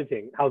in the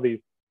editing, how these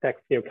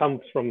texts came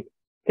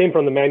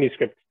from the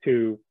manuscript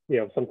to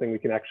something we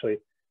can actually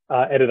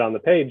edit on the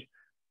page,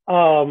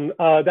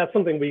 that's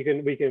something we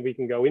can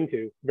go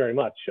into very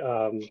much,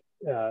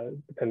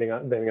 depending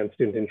on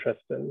student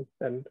interest and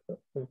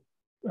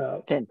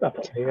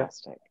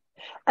fantastic.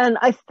 And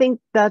I think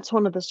that's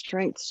one of the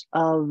strengths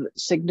of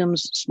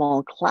Signum's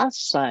small class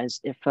size.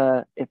 If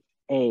a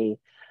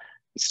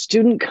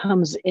student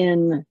comes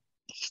in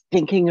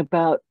thinking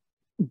about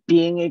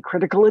being a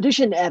critical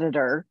edition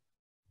editor,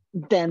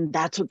 then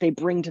that's what they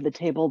bring to the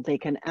table. They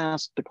can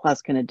ask, the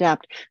class can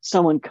adapt.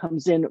 Someone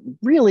comes in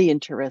really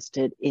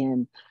interested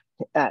in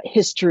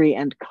history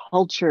and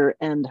culture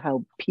and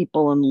how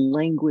people and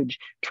language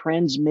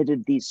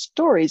transmitted these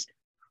stories,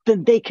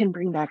 then they can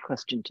bring that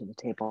question to the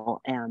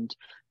table. And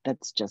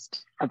that's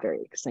just a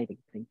very exciting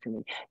thing for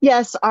me.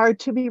 Yes, our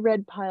to be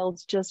read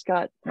piles just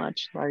got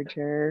much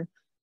larger.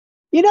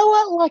 You know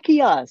what?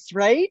 Lucky us,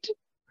 right?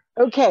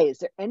 Okay, is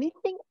there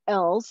anything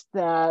else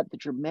that the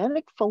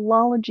Germanic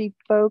Philology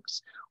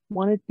folks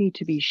wanted me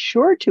to be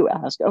sure to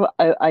ask? Oh,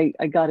 I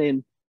got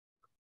in,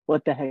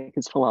 what the heck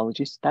is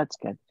philology? So that's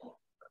good.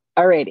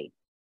 Alrighty.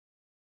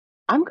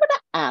 I'm going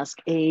to ask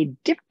a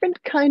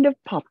different kind of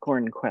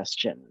popcorn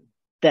question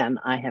than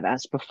I have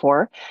asked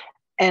before.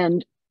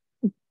 And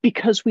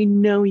because we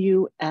know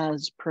you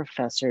as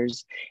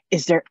professors,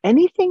 is there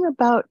anything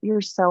about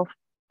yourself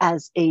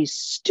as a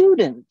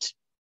student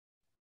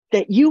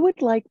that you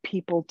would like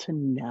people to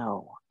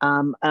know?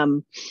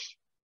 And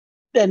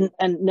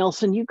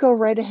Nelson, you go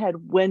right ahead.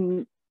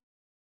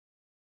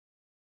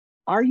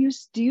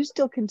 Do you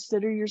still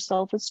consider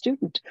yourself a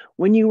student?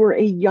 When you were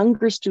a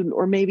younger student,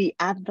 or maybe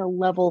at the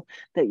level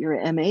that your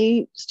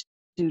MA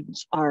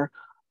students are,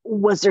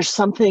 was there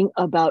something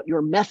about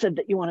your method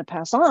that you want to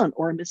pass on,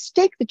 or a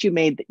mistake that you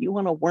made that you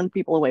want to warn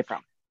people away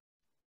from?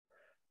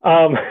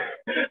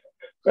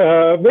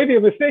 Maybe a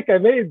mistake I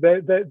made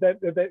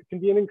that can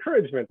be an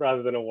encouragement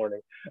rather than a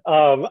warning.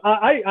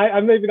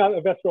 I'm maybe not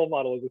the best role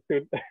model as a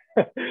student.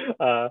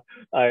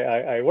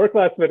 I worked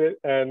last minute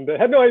and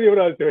had no idea what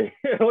I was doing.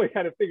 I only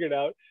kind of figured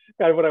out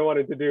kind of what I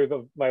wanted to do at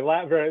my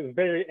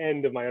very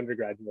end of my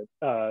undergraduate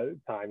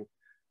time,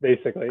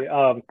 basically.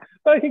 But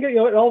I think it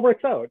all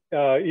works out.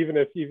 Even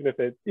if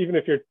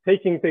you're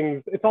taking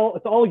things, it's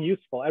all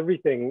useful.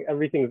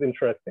 Everything's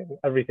interesting.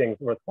 Everything's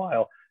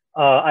worthwhile.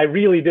 I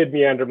really did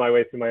meander my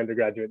way through my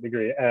undergraduate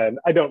degree, and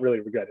I don't really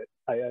regret it.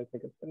 I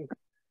think it's been,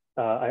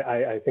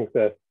 I think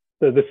the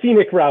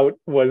scenic route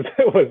was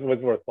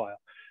worthwhile.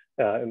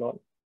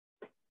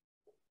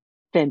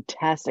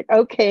 Fantastic.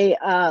 Okay,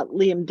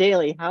 Liam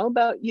Daley, how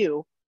about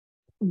you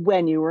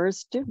when you were a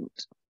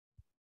student?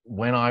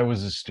 When I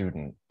was a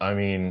student, I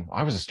mean,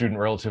 I was a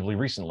student relatively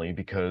recently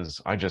because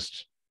I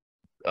just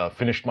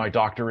finished my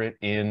doctorate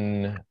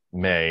in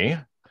May.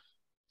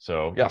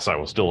 So yes, I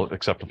will still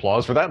accept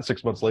applause for that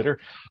 6 months later.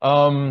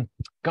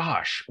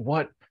 Gosh,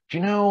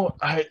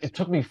 it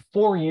took me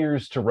 4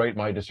 years to write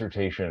my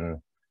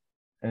dissertation,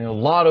 and a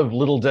lot of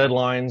little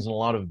deadlines and a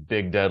lot of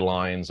big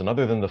deadlines. And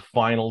other than the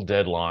final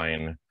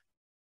deadline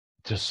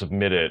to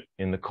submit it,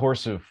 in the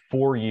course of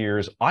 4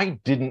 years, I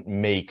didn't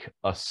make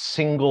a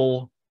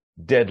single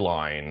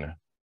deadline,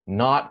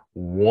 not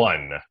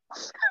one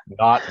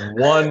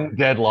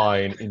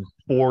deadline in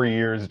 4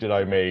 years did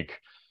I make.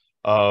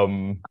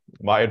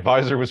 My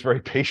advisor was very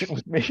patient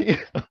with me.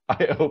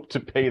 I hope to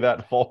pay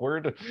that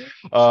forward.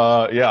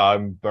 Yeah,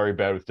 I'm very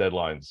bad with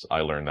deadlines.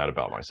 I learned that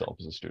about myself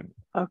as a student.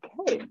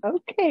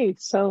 Okay.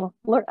 So,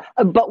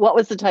 but what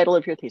was the title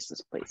of your thesis,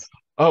 please?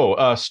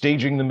 Oh,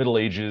 Staging the Middle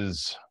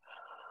Ages.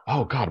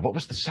 Oh God, what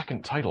was the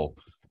second title?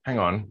 Hang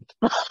on.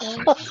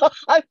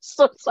 I'm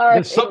so sorry.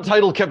 The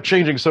subtitle kept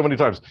changing so many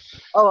times.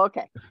 Oh,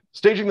 okay.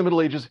 Staging the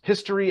Middle Ages,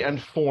 History and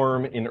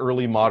Form in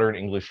Early Modern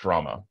English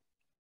Drama.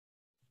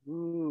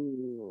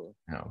 Ooh.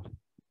 No.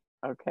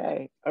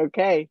 Okay.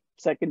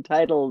 Second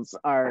titles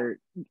are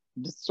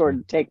just sort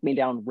of take me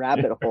down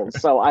rabbit holes.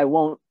 So I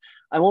won't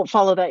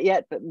follow that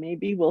yet, but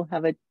maybe we'll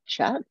have a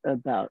chat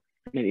about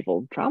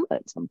medieval drama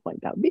at some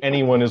point. That would be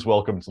anyone fun. Is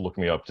welcome to look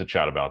me up to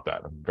chat about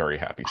that. I'm very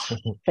happy.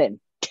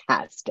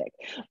 Fantastic.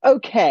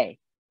 Okay.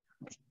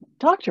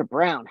 Dr.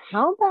 Brown,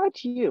 how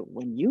about you?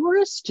 When you were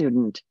a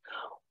student,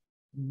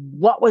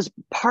 what was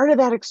part of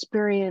that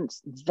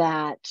experience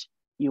that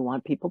you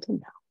want people to know?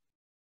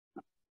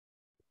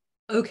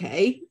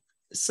 Okay,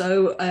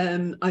 so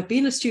I've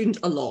been a student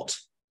a lot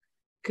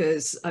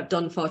because I've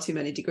done far too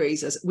many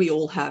degrees, as we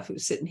all have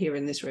who's sitting here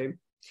in this room.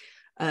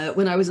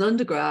 When I was an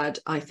undergrad,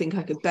 I think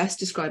I could best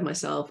describe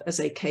myself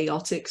as a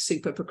chaotic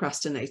super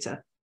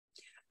procrastinator.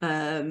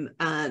 And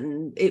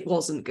it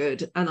wasn't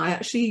good. And I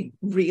actually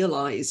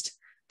realized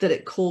that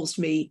it caused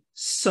me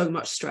so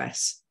much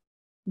stress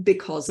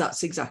because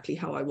that's exactly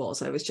how I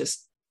was. I was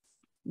just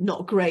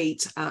not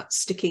great at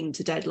sticking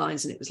to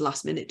deadlines, and it was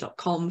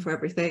lastminute.com for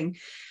everything.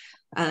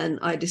 And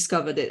I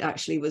discovered it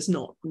actually was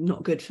not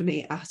good for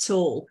me at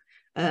all.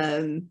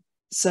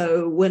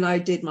 So when I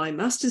did my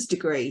master's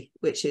degree,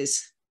 which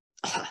is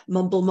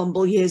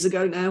mumble years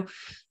ago now,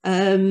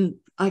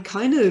 I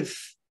kind of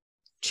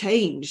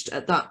changed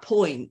at that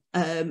point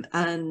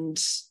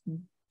and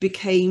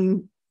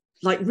became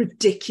like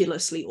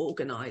ridiculously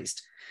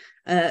organized.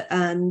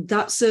 And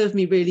that served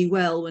me really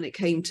well when it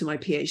came to my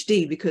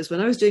PhD, because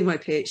when I was doing my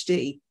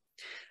PhD,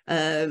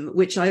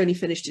 which I only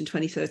finished in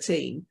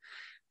 2013,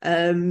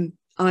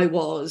 I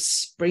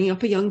was bringing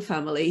up a young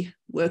family,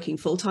 working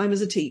full-time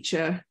as a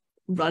teacher,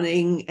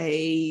 running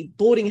a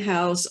boarding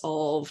house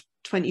of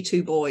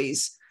 22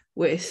 boys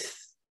with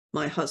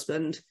my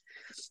husband,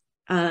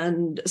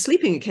 and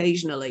sleeping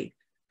occasionally.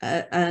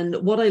 And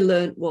what I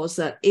learned was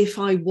that if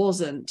I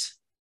wasn't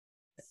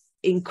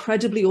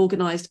incredibly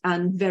organized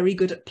and very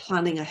good at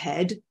planning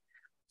ahead,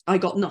 I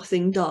got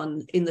nothing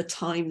done in the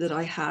time that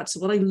I had.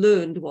 So what I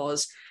learned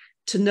was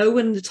to know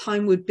when the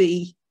time would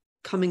be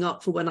coming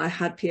up for when I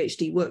had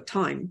PhD work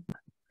time,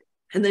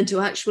 and then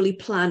to actually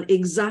plan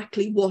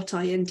exactly what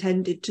I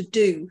intended to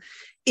do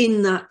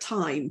in that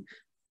time.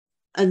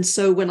 And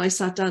so when I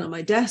sat down at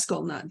my desk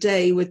on that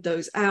day with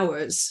those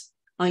hours,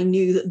 I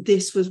knew that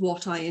this was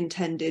what I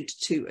intended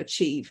to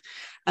achieve.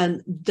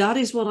 And that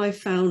is what I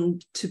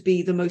found to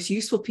be the most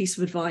useful piece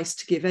of advice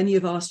to give any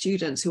of our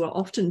students who are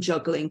often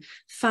juggling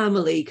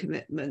family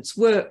commitments,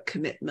 work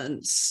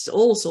commitments,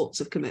 all sorts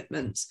of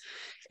commitments,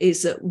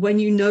 is that when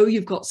you know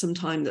you've got some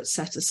time that's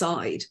set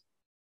aside,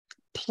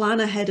 plan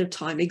ahead of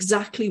time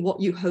exactly what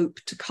you hope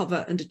to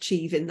cover and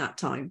achieve in that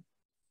time.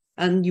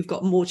 And you've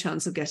got more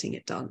chance of getting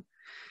it done.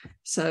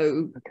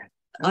 So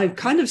I've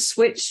kind of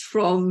switched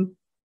from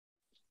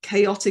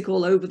chaotic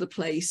all over the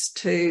place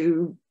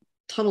to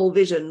tunnel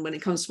vision when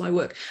it comes to my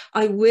work.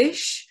 I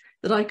wish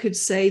that I could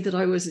say that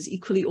I was as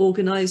equally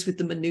organized with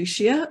the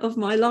minutiae of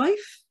my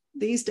life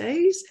these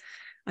days.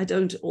 I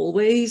don't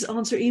always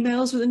answer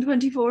emails within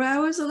 24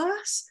 hours,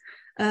 alas.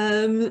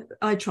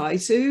 I try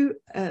to,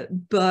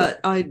 but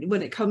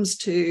when it comes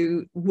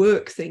to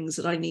work things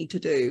that I need to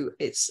do,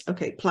 it's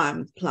okay,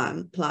 plan.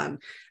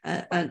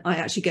 And I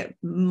actually get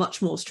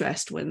much more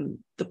stressed when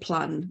the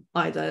plan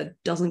either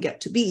doesn't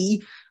get to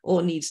be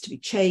or needs to be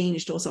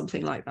changed or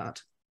something like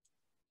that.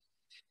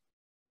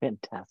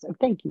 Fantastic.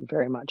 Thank you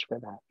very much for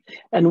that.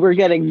 And we're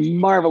getting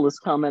marvelous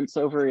comments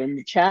over in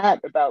the chat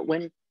about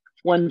when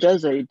one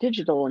does a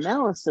digital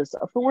analysis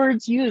of the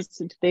words used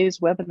in today's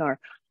webinar.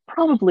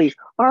 Probably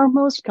our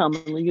most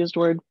commonly used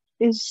word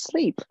is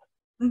sleep,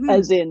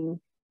 as in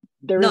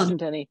there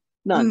isn't any.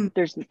 None.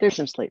 There's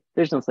no sleep.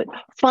 There's no sleep.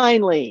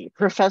 Finally,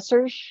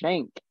 Professor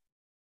Schenk,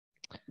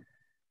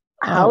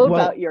 how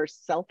about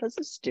yourself as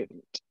a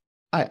student?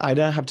 I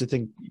don't have to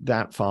think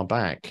that far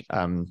back,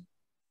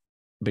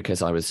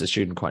 because I was a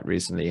student quite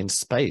recently in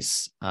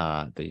space,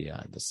 the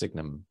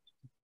Signum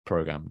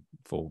program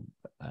for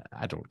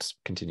adult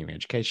continuing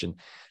education,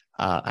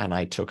 and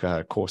I took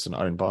a course on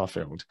Owen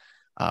Barfield,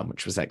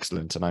 which was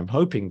excellent. And I'm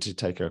hoping to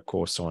take a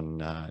course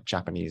on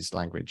Japanese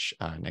language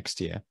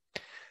next year.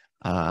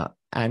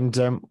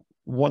 And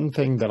one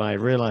thing that I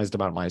realized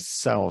about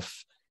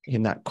myself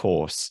in that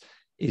course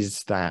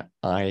is that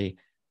I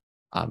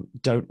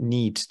don't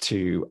need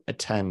to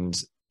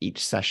attend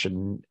each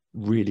session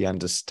really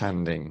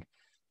understanding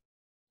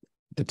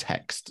the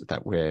text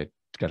that we're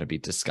going to be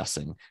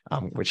discussing,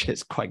 which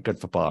is quite good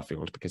for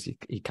Barfield because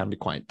he can be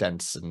quite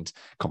dense and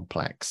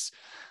complex.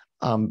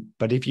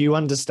 But if you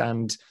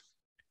understand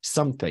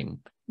something,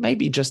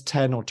 maybe just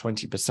 10 or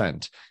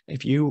 20%,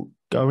 if you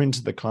go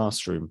into the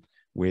classroom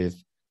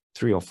with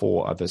 3 or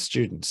 4 other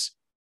students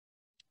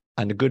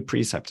and a good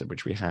preceptor,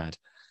 which we had,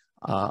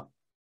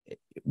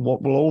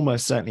 what will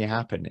almost certainly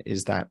happen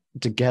is that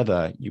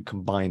together you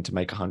combine to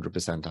make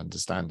 100%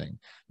 understanding.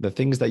 The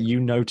things that you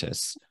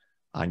notice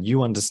and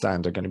you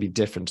understand are going to be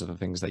different to the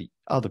things that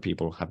other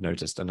people have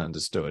noticed and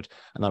understood.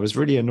 And I was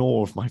really in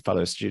awe of my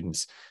fellow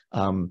students,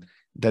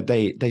 that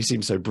they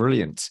seemed so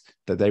brilliant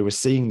that they were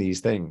seeing these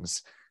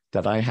things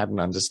that I hadn't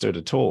understood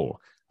at all.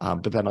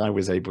 But then I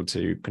was able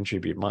to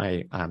contribute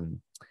my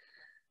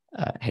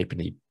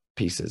halfpenny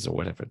pieces, or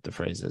whatever the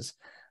phrase is.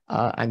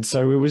 And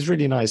so it was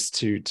really nice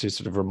to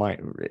sort of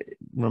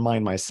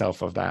remind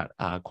myself of that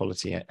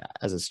quality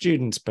as a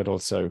student, but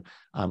also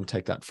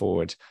take that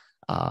forward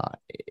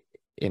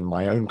in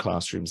my own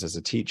classrooms as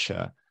a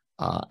teacher,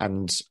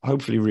 and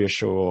hopefully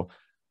reassure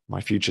my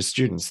future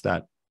students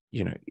that,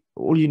 you know,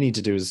 all you need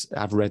to do is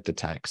have read the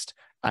text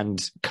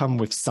and come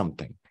with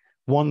something,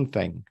 one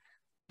thing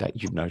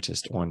that you've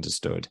noticed or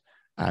understood,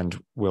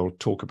 and we'll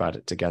talk about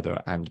it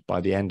together. And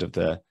by the end of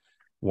the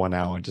 1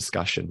 hour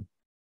discussion,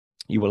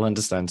 you will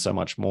understand so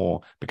much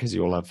more because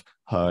you'll have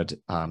heard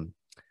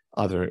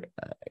other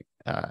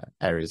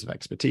areas of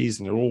expertise,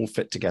 and it'll all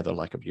fit together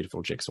like a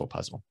beautiful jigsaw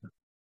puzzle.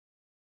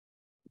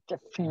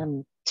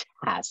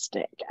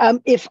 Fantastic.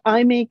 If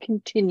I may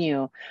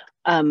continue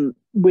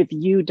with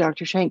you,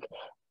 Dr. Schenk,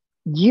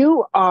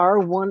 you are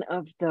one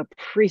of the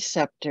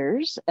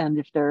preceptors, and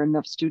if there are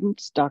enough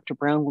students, Dr.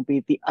 Brown will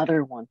be the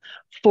other one,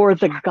 for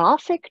the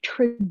Gothic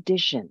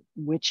tradition,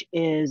 which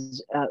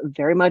is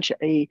very much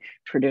a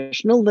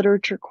traditional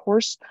literature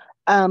course.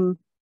 And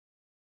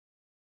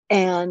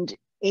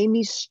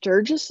Amy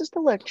Sturgis is the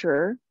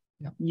lecturer.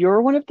 Yeah.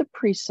 You're one of the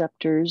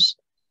preceptors,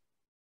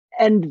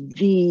 and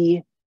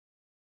the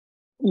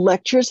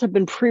lectures have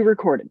been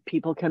pre-recorded.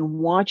 People can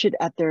watch it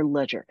at their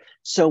leisure.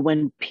 So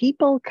when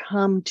people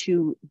come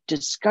to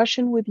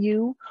discussion with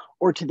you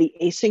or to the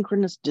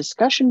asynchronous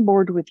discussion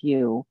board with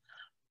you,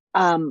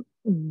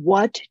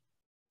 what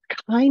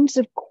kinds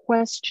of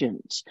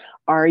questions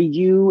are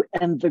you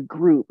and the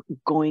group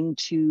going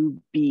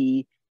to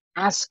be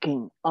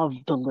asking of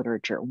the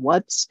literature?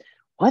 What's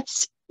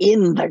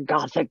in the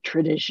Gothic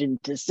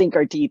tradition to sink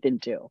our teeth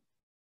into?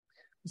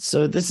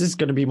 So this is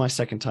going to be my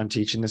second time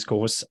teaching this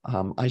course.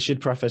 I should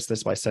preface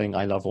this by saying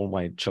I love all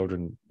my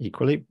children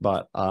equally,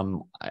 but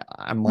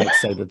I might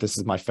say that this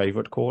is my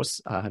favorite course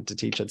to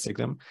teach at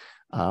Signum,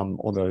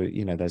 although,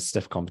 you know, there's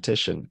stiff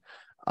competition.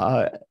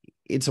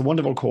 It's a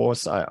wonderful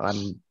course.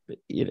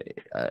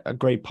 A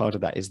great part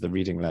of that is the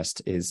reading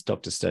list, is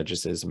Dr.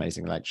 Sturgis's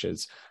amazing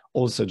lectures.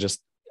 Also, just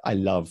I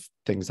love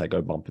things that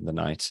go bump in the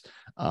night,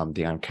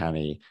 the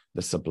uncanny,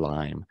 the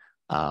sublime,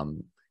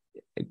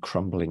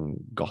 crumbling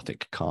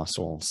Gothic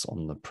castles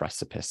on the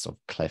precipice of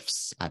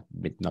cliffs at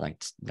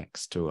midnight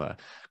next to a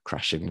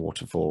crashing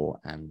waterfall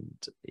and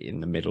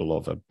in the middle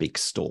of a big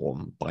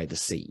storm by the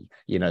sea.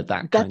 You know,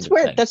 that kind of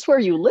thing. That's where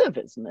you live,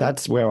 isn't it?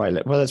 That's where I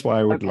live. Well, that's where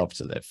I would love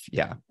to live.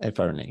 Yeah, if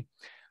only.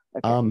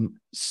 Okay.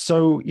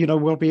 So, you know,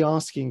 we'll be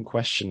asking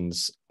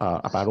questions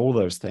about all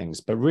those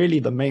things, but really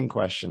the main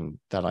question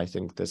that I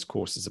think this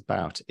course is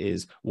about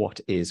is, what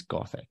is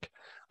Gothic?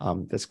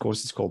 This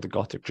course is called the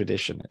Gothic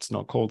Tradition. It's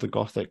not called the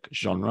Gothic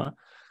genre.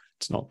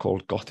 It's not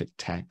called Gothic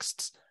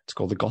texts. It's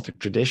called the Gothic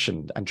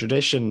Tradition. And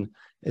tradition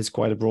is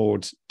quite a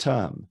broad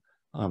term.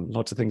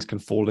 Lots of things can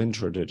fall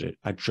into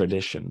a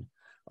tradition.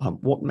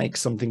 What makes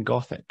something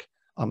Gothic?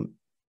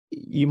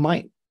 You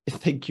might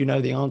think you know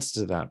the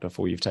answer to that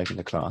before you've taken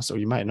the class, or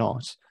you might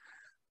not.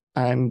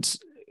 And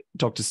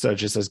Dr.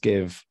 Sturgis does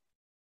give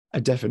a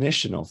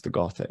definition of the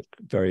Gothic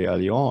very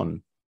early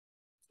on,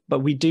 but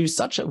we do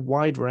such a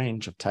wide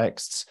range of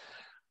texts,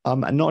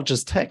 and not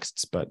just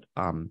texts, but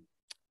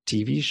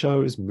TV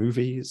shows,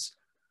 movies,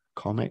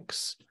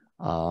 comics,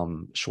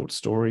 short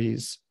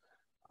stories.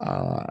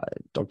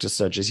 Dr.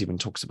 Sturgis even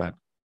talks about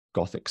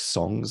Gothic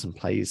songs and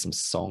plays some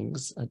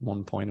songs at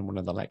one point in one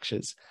of the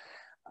lectures.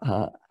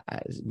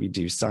 We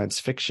do science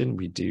fiction,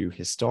 we do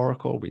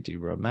historical, we do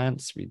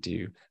romance, we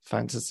do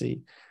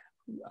fantasy.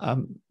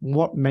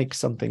 What makes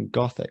something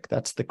Gothic?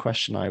 That's the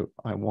question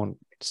I want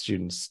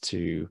students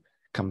to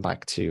come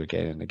back to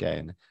again and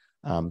again,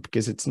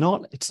 because it's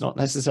not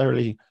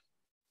necessarily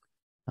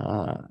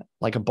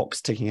like a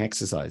box ticking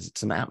exercise.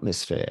 It's an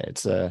atmosphere.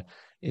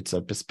 It's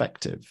a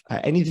perspective.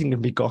 Anything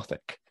can be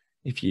Gothic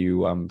if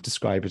you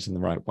describe it in the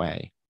right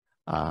way,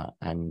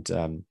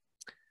 and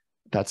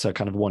that's a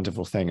kind of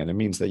wonderful thing. And it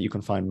means that you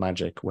can find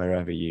magic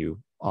wherever you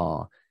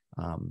are.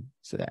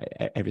 So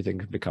that everything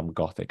can become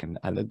Gothic and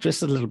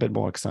just a little bit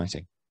more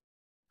exciting.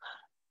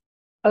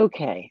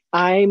 Okay,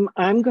 I'm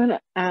going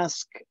to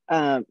ask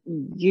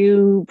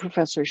you,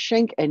 Professor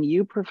Schenk, and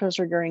you,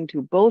 Professor Goering,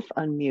 to both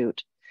unmute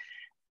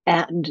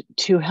and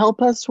to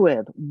help us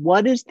with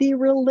what is the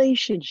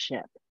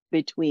relationship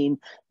between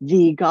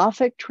the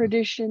Gothic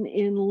tradition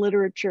in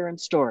literature and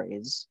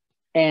stories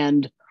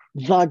and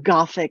the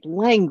Gothic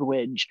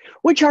language,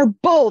 which are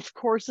both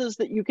courses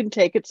that you can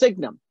take at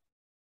Signum.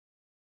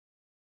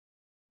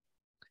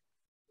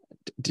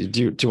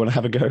 Do you want to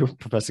have a go,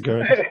 Professor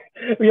Goering?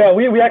 Yeah,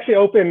 we actually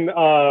open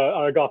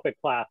our Gothic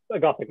class, a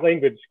Gothic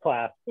language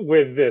class,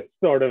 with this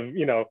sort of,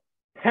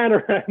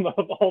 panorama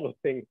of all the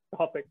things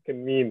Gothic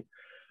can mean.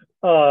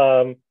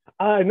 I'm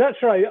not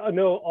sure I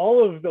know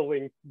all of the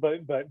links,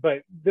 but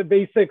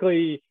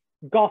basically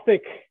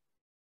Gothic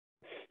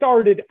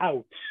started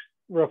out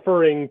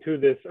referring to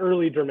this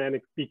early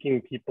Germanic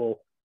speaking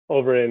people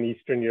over in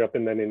Eastern Europe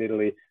and then in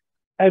Italy,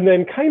 and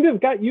then kind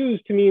of got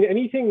used to mean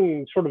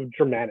anything sort of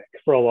Germanic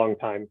for a long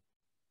time.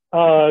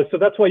 So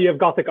that's why you have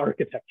Gothic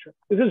architecture.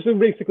 This is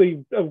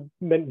basically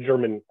meant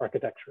German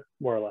architecture,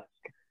 more or less,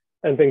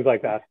 and things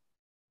like that.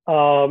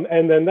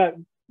 And then that,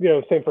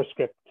 same for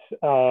script.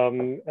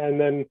 And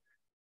then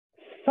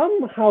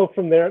somehow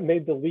from there it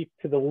made the leap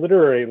to the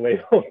literary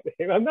label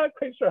name. I'm not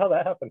quite sure how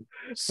that happened.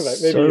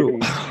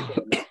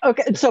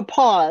 Okay, so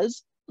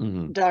pause.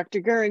 Mm-hmm.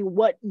 Dr. Goering,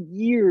 what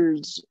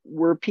years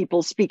were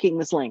people speaking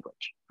this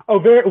language? Oh,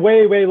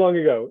 way long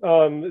ago.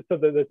 So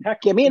the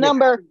text. Give me a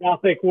number.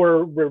 Gothic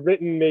were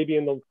written maybe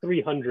in the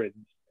 300s.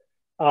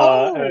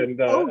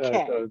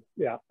 Okay. So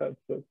yeah, that's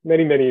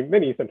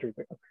many centuries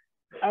ago.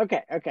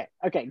 Okay,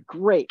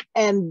 great.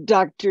 And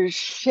Dr.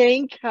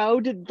 Schenk, how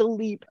did the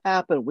leap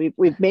happen?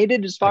 We've made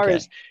it as far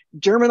as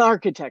German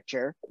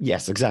architecture.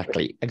 Yes,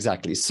 exactly.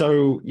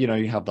 So,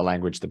 you have the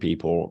language, the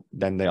people,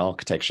 then the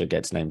architecture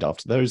gets named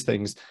after those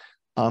things.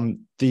 The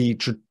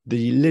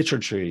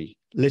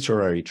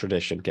literary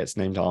tradition gets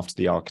named after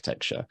the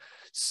architecture.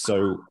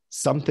 So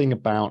something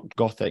about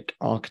Gothic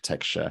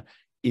architecture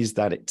is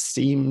that it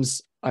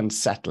seems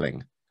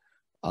unsettling.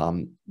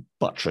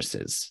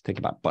 Buttresses. Think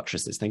about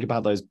buttresses. Think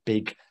about those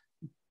big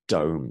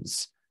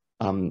domes.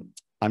 I'm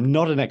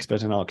not an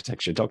expert in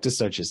architecture. Dr.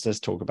 Sturgis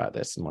does talk about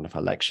this in one of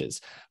her lectures,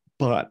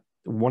 but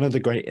one of the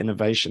great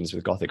innovations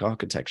with Gothic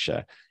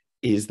architecture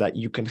is that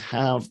you can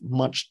have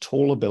much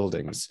taller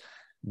buildings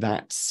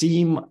that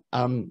seem,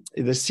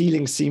 the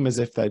ceilings seem as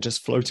if they're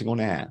just floating on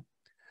air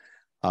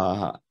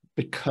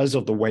because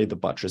of the way the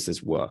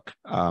buttresses work.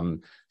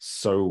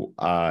 So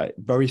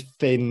very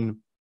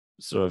thin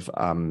sort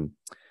of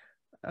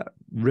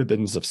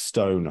ribbons of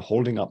stone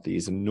holding up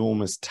these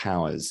enormous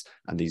towers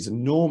and these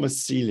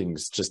enormous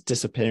ceilings just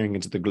disappearing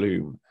into the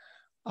gloom.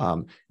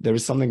 There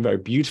is something very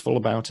beautiful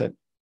about it,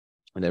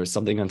 and there is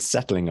something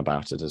unsettling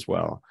about it as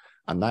well.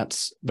 And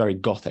that's very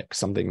Gothic,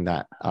 something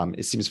that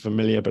it seems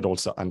familiar, but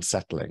also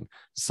unsettling.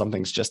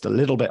 Something's just a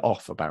little bit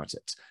off about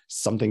it.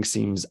 Something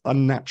seems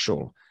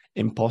unnatural,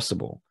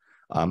 impossible,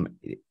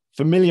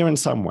 familiar in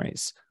some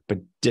ways, but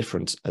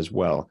different as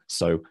well.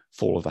 So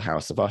Fall of the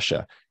House of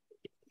Usher,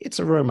 it's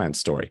a romance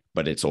story,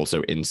 but it's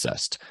also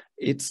incest.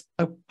 It's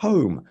a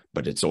poem,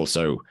 but it's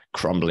also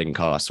crumbling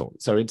castle.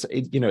 So it's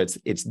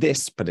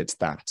this, but it's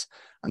that.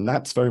 And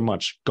that's very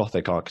much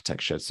Gothic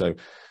architecture. So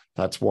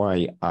that's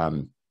why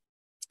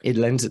it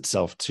lends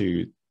itself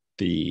to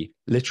the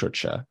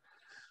literature.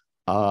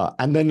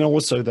 And then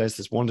also there's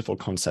this wonderful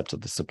concept of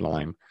the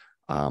sublime,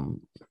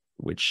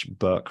 which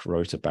Burke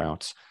wrote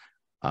about.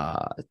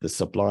 The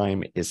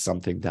sublime is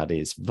something that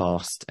is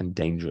vast and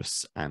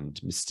dangerous and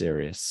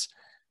mysterious.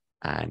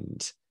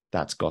 And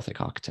that's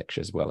Gothic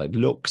architecture as well. It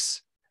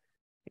looks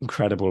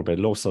incredible, but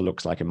it also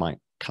looks like it might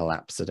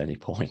collapse at any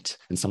point.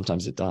 And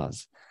sometimes it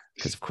does,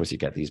 because of course you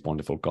get these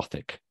wonderful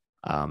Gothic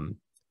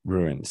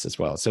ruins as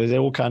well. So they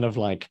all kind of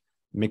like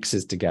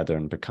mixes together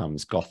and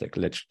becomes Gothic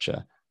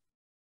literature.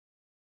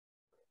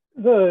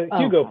 The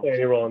Hugo play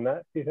any role in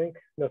that, do you think?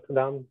 Notre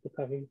Dame de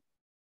Paris?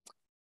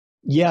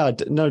 Yeah,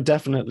 no,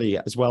 definitely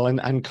as well.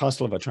 And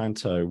Castle of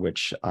Otranto,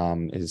 which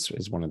is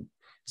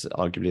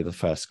arguably the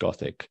first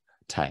Gothic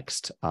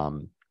text,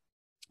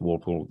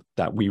 Walpole,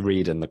 that we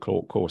read in the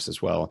course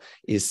as well,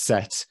 is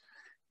set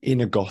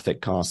in a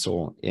Gothic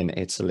castle in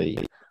Italy.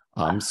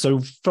 So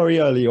very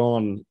early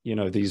on, you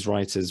know, these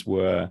writers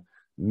were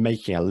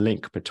making a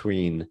link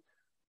between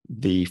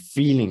the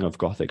feeling of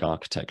Gothic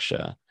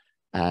architecture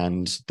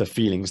and the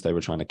feelings they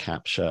were trying to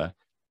capture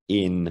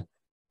in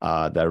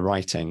their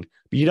writing.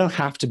 But you don't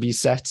have to be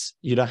set,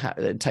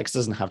 text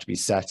doesn't have to be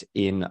set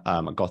in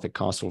a Gothic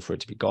castle for it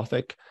to be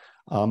Gothic.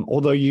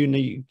 Although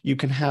you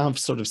can have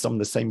sort of some of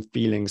the same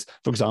feelings,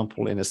 for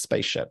example, in a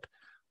spaceship.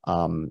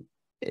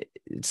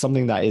 It's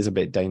something that is a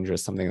bit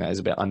dangerous, something that is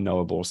a bit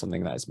unknowable,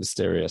 something that is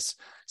mysterious,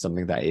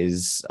 something that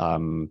is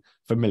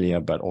familiar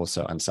but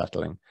also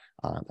unsettling.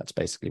 That's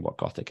basically what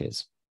Gothic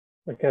is.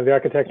 Okay, the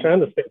architecture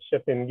and the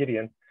spaceship in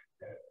Gideon.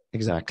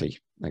 Exactly.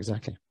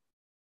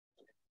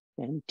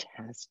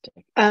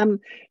 Fantastic.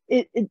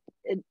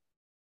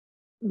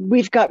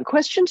 We've got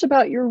questions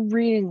about your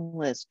reading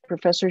list,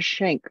 Professor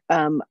Schenk.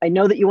 I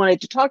know that you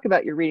wanted to talk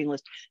about your reading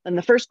list. And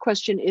the first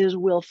question is,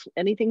 will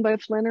anything by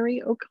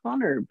Flannery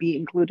O'Connor be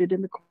included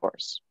in the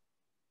course?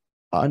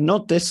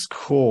 Not this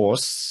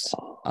course.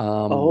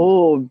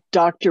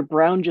 Dr.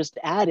 Brown just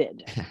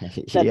added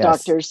that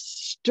Yes. Dr.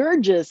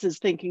 Sturgis is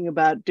thinking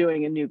about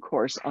doing a new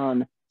course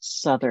on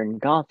Southern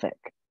Gothic.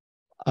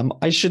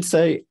 I should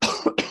say,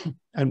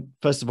 and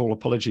first of all,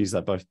 apologies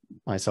that both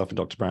myself and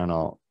Dr. Brown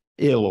are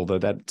ill, although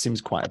that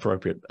seems quite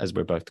appropriate as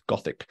we're both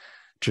Gothic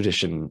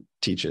tradition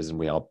teachers and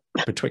we are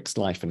betwixt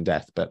life and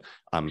death, but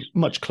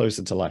much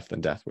closer to life than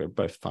death. We're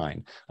both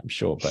fine, I'm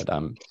sure, but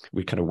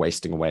we're kind of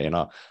wasting away in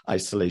our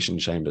isolation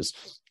chambers,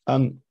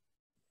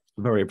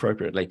 very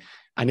appropriately.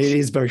 And it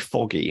is very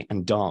foggy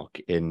and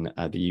dark in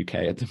the UK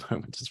at the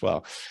moment as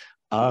well.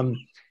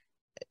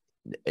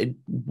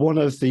 One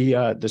of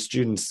the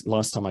students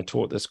last time I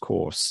taught this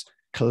course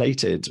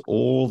collated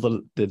all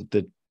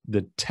the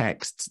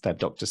texts that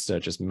Dr.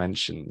 Sturgis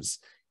mentions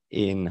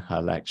in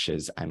her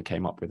lectures and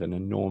came up with an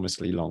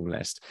enormously long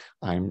list.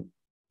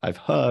 I've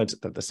heard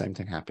that the same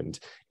thing happened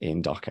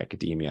in Dark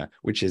Academia,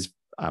 which is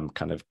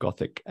kind of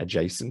Gothic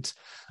adjacent,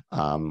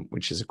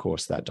 which is a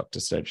course that Dr.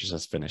 Sturgis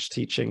has finished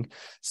teaching.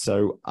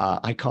 So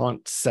I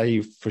can't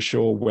say for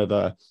sure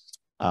whether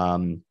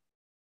Flannery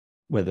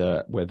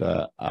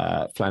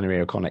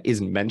O'Connor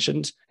isn't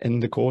mentioned in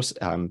the course.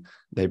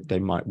 They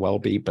might well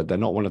be, but they're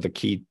not one of the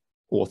key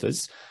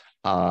authors.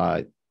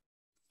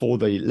 For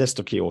the list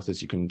of key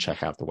authors, you can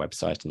check out the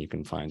website and you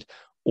can find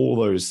all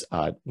those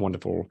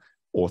wonderful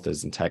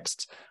authors and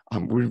texts.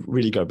 We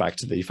really go back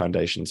to the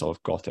foundations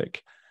of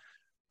Gothic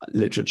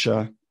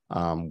literature.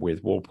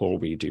 With Walpole,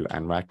 we do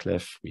Anne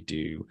Radcliffe, we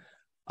do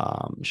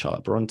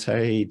Charlotte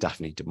Bronte,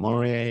 Daphne du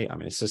Maurier. I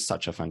mean, it's just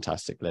such a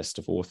fantastic list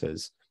of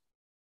authors.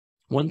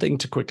 One thing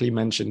to quickly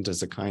mention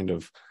as a kind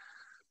of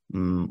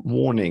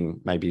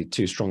warning, maybe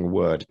too strong a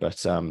word,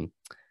 but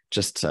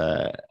just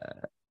a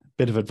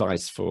bit of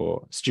advice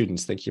for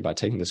students thinking about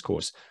taking this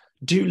course.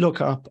 Do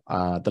look up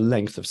the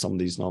length of some of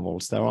these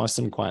novels. There are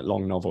some quite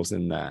long novels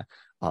in there.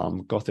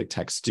 Gothic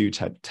texts do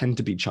tend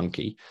to be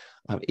chunky.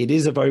 It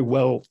is a very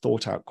well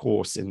thought out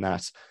course in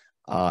that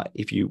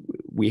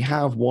we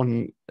have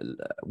 1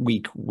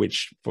 week,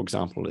 which, for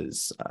example,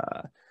 is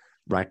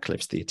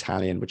Radcliffe's The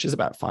Italian, which is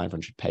about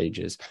 500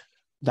 pages.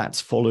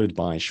 That's followed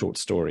by short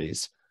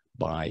stories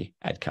by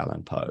Edgar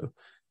Allan Poe.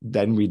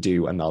 Then we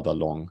do another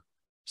long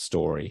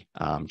story,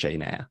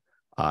 Jane Eyre.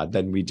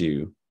 Then we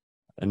do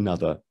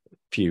another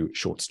few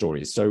short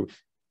stories. So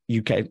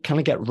you can kind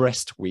of get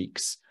rest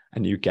weeks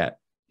and you get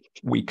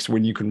weeks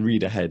when you can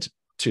read ahead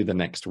to the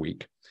next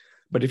week.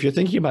 But if you're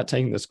thinking about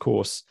taking this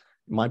course,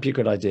 it might be a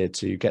good idea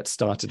to get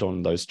started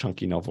on those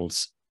chunky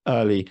novels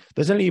early.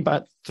 There's only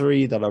about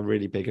 3 that are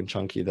really big and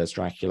chunky. There's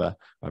Dracula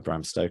by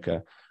Bram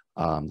Stoker.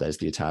 There's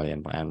The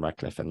Italian by Anne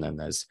Radcliffe, and then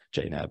there's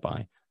Jane Eyre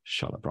by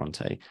Charlotte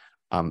Bronte.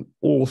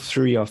 All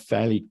 3 are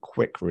fairly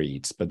quick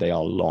reads, but they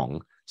are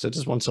long. So I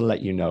just want to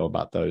let you know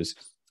about those.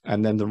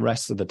 And then the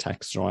rest of the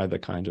texts are either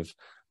kind of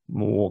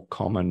more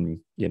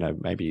common,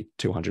 maybe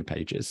 200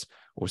 pages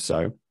or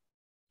so,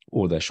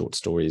 or they're short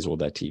stories or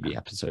they're TV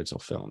episodes or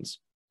films.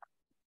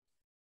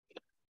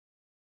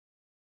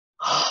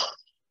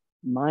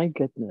 My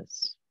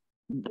goodness.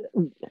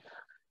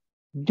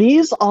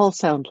 These all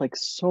sound like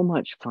so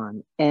much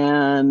fun.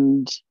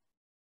 And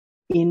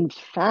in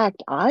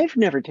fact, I've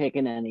never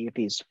taken any of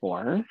these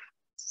 4.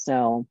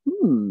 So,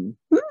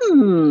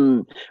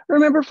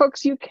 Remember,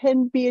 folks, you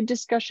can be a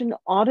discussion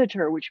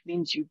auditor, which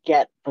means you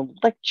get the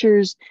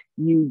lectures,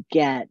 you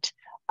get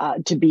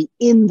to be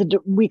in the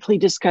weekly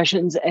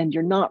discussions, and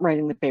you're not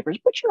writing the papers,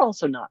 but you're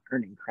also not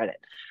earning credit.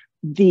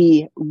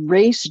 The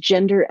Race,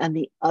 Gender, and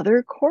the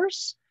Other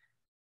course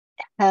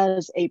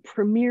has a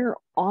premier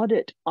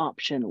audit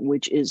option,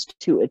 which is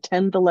to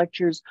attend the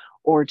lectures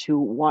or to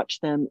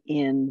watch them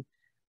in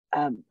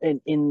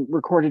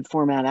recorded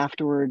format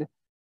afterward.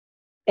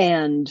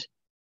 And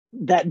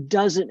that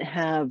doesn't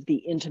have the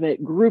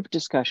intimate group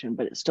discussion,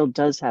 but it still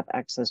does have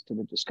access to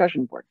the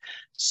discussion board.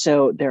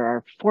 So there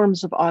are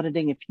forms of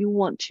auditing. If you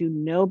want to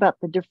know about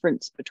the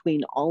difference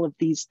between all of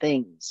these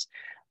things,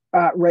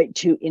 write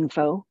to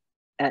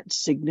at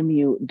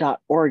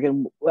signumu.org.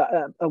 And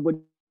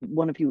would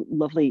one of you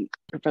lovely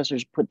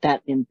professors put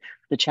that in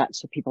the chat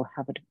so people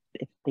have it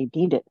if they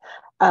need it?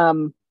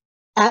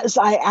 As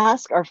I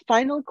ask our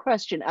final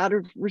question, out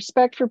of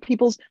respect for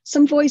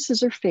some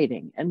voices are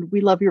fading, and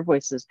we love your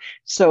voices.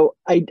 So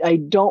I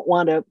don't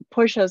want to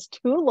push us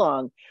too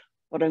long,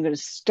 but I'm going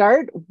to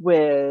start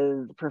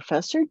with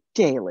Professor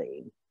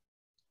Daley.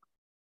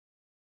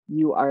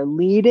 You are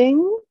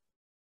leading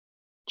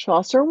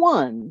Chaucer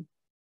 1,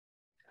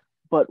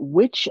 but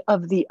which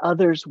of the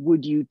others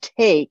would you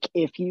take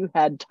if you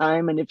had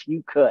time and if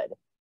you could?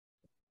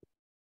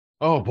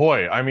 Oh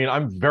boy, I mean,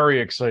 I'm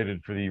very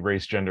excited for the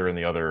race, gender, and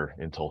the other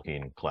in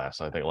Tolkien class.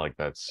 I think like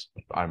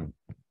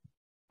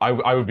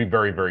I would be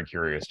very, very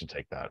curious to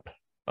take that.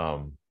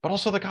 But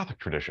also the Gothic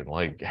tradition.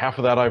 Like half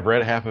of that I've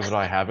read, half of it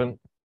I haven't.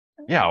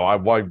 Yeah,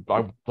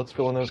 let's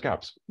fill in those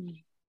gaps.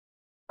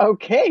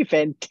 Okay,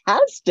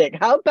 fantastic.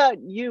 How about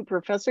you,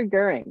 Professor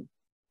Goering?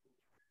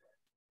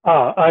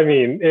 I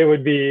mean, it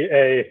would be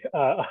a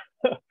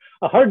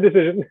hard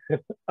decision,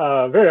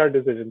 very hard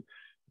decision.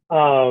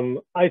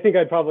 I think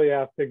I'd probably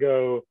have to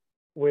go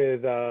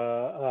with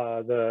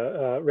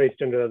the race,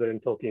 gender, other in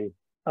Tolkien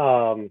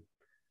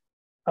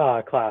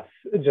class.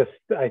 Just,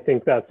 I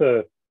think that's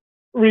a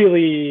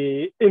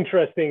really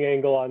interesting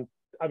angle on.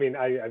 I mean,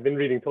 I've been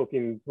reading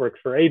Tolkien's works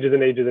for ages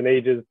and ages and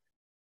ages,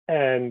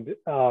 and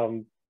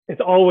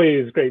it's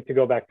always great to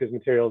go back to his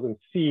materials and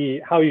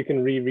see how you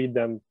can reread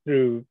them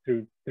through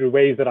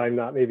ways that I'm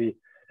not maybe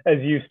as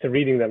used to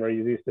reading them or as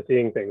used to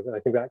seeing things. And I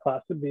think that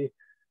class would be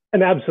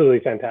an absolutely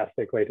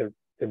fantastic way to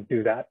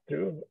do that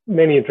through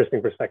many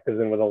interesting perspectives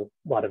and with a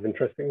lot of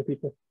interesting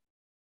people.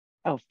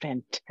 Oh,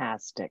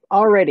 fantastic.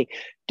 Alrighty.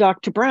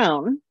 Dr.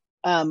 Brown,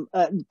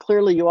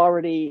 clearly you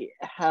already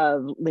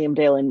have Liam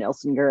Daley and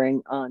Nelson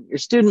Goering on your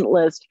student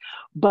list,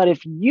 but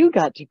if you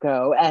got to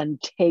go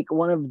and take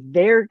one of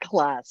their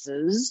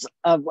classes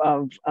of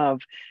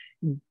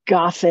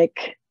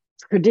Gothic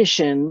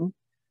tradition,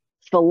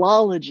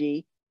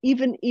 philology,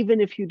 even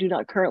if you do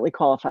not currently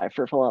qualify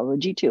for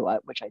philology too,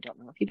 which I don't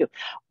know if you do,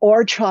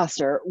 or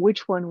Chaucer,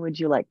 which one would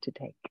you like to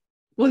take?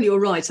 Well, you're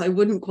right. I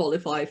wouldn't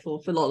qualify for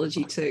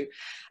philology too.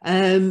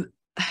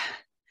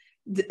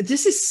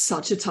 This is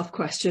such a tough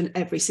question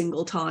every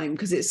single time,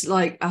 because it's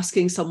like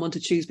asking someone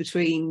to choose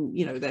between,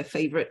 their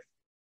favorite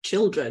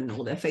children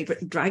or their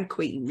favorite drag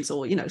queens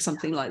or,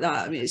 something like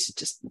that. I mean, it's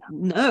just,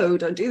 no,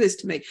 don't do this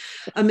to me.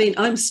 I mean,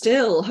 I'm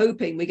still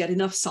hoping we get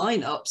enough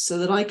sign-ups so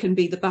that I can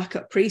be the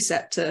backup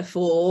preceptor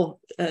for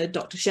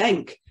Dr.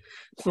 Schenk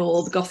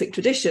for the Gothic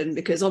tradition,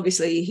 because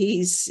obviously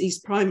he's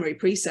primary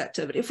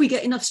preceptor. But if we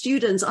get enough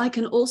students, I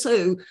can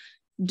also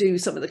do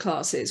some of the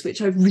classes,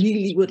 which I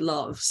really would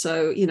love.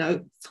 So,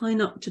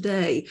 sign up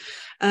today.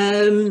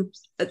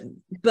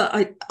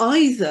 But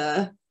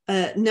either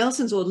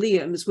Nelson's or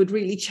Liam's would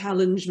really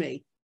challenge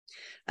me.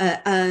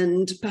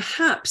 And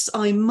perhaps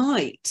I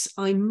might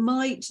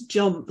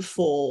jump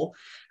for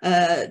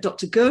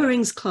Dr.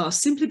 Goering's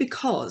class, simply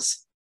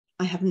because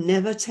I have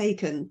never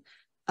taken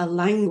a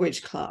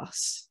language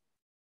class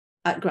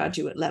at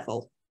graduate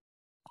level.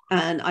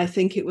 And I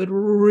think it would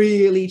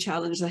really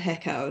challenge the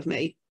heck out of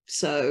me.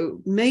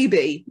 So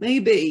maybe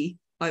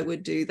I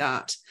would do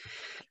that.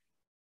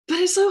 But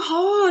it's so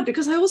hard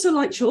because I also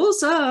like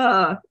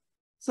Chaucer.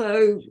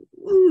 So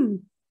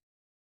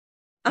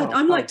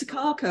I'm like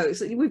Takako.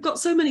 So we've got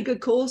so many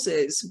good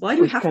courses. Why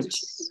do we have to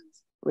choose?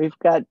 We've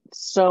got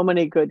so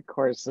many good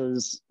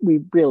courses.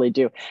 We really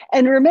do.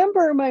 And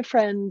remember, my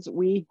friends,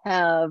 we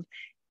have,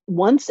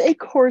 once a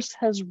course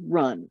has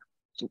run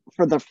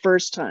for the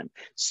first time.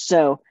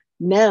 So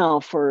now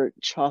for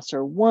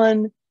Chaucer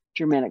 1,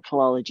 Germanic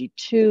Philology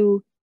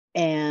 2,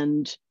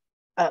 and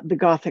the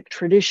Gothic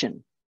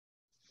tradition,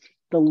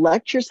 the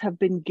lectures have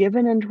been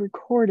given and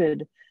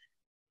recorded,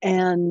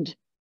 and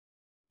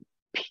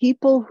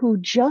people who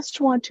just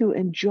want to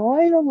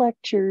enjoy the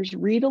lectures,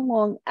 read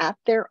along at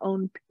their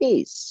own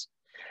pace,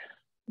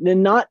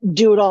 and not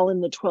do it all in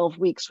the 12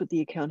 weeks with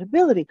the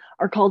accountability,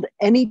 are called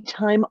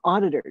anytime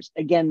auditors.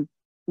 Again,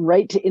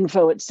 write to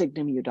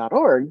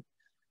info@signumu.org.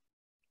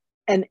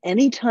 An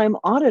anytime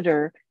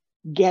auditor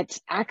gets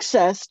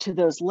access to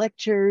those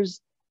lectures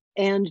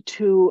and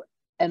to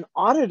an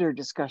auditor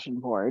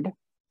discussion board,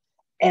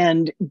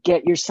 and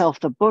get yourself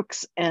the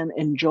books and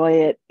enjoy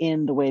it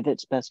in the way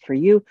that's best for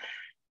you.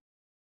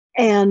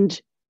 And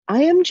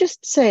I am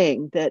just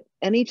saying that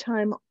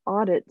anytime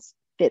audits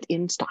fit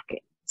in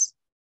stockings,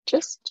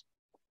 just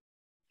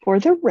for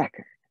the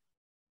record,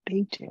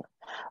 they do.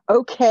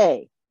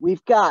 Okay,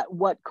 we've got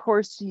what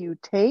course you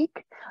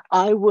take.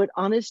 I would,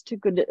 honest to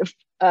goodness,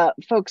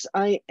 folks,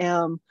 I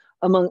am,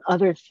 among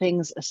other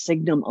things, a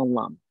Signum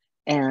alum,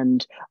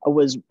 and I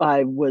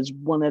was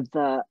one of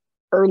the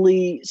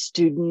early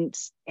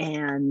students,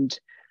 and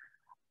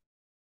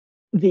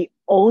the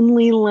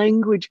only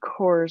language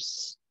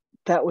course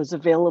that was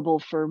available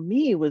for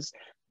me was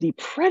the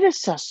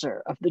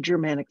predecessor of the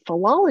Germanic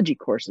philology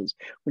courses,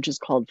 which is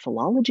called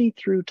Philology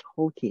Through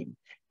Tolkien.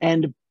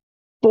 And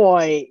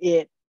boy,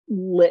 it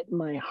lit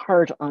my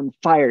heart on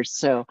fire.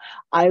 So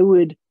I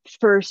would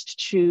first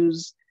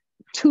choose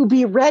to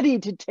be ready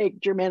to take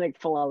Germanic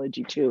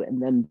philology 2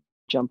 and then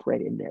jump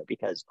right in there,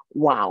 because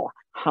wow,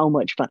 how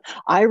much fun.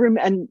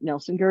 And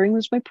Nelson Goering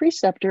was my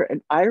preceptor,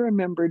 and I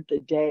remembered the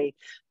day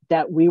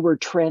that we were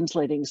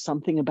translating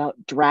something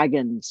about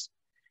dragons,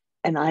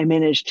 and I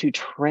managed to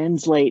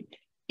translate,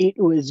 it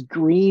was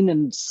green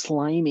and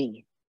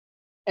slimy,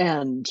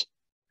 and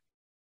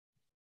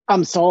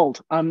I'm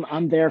sold.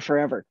 I'm there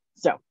forever.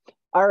 So,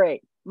 all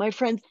right, my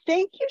friends,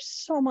 thank you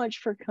so much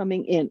for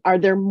coming in. Are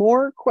there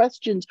more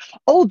questions?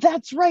 Oh,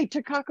 that's right.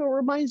 Takako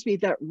reminds me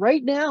that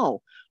right now,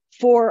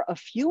 for a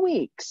few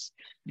weeks,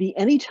 the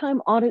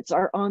Anytime audits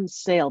are on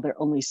sale.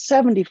 They're only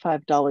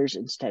 $75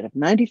 instead of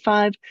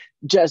 $95,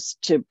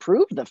 just to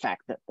prove the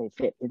fact that they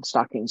fit in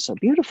stockings so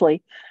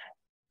beautifully.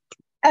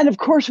 And of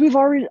course, we've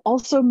already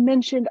also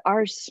mentioned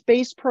our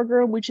space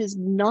program, which is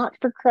not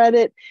for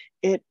credit.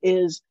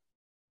 It's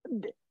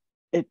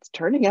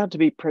turning out to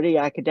be pretty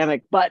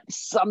academic, but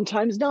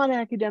sometimes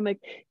non-academic.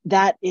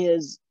 That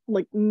is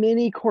like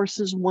mini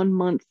courses, 1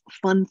 month,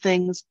 fun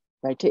things,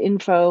 right to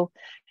info.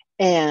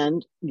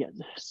 And yeah,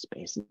 the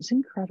space is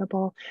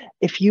incredible.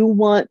 If you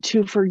want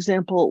to, for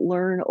example,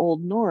 learn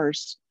Old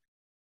Norse,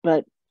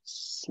 but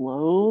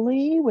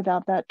slowly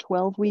without that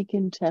 12-week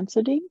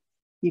intensity,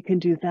 you can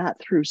do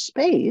that through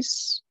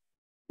space.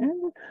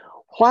 And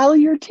while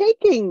you're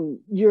taking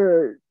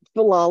your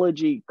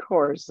philology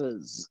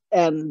courses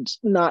and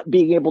not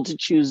being able to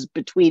choose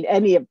between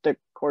any of the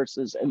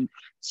courses, and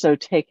so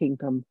taking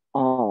them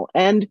all.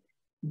 And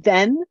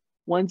then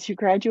once you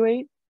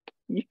graduate,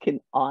 you can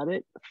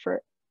audit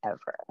forever.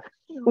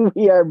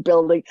 We are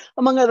building,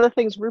 among other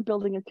things, we're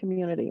building a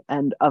community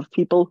and of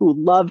people who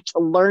love to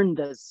learn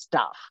this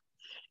stuff.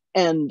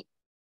 And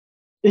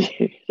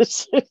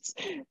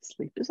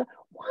sleep is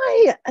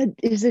why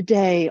is a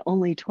day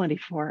only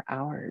 24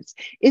 hours?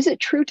 Is it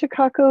true,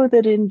 Takako,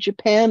 that in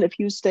Japan, if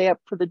you stay up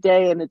for the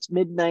day and it's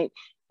midnight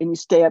and you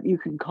stay up, you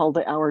can call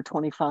the hour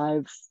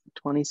 25,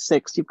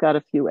 26? You've got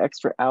a few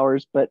extra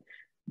hours, but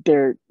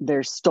they're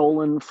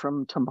stolen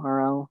from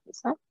tomorrow.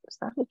 Is that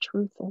a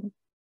true thing?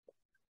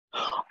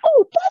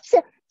 Oh, that's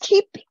it.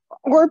 Keep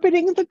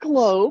orbiting the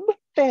globe.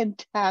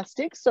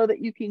 Fantastic. So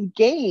that you can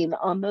gain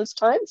on those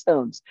time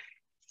zones.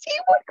 See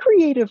what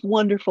creative,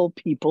 wonderful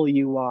people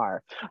you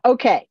are.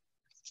 Okay.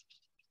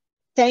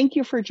 Thank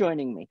you for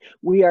joining me.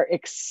 We are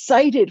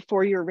excited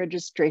for your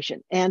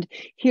registration. And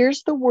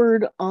here's the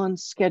word on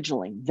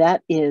scheduling.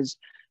 That is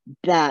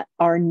that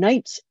our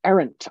knights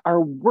errant, our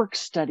work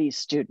study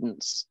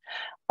students,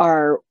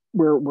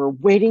 we're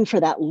waiting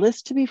for that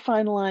list to be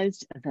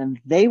finalized, and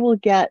then they will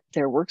get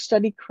their work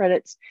study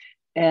credits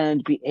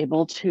and be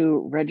able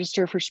to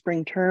register for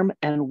spring term.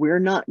 And we're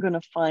not going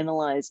to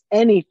finalize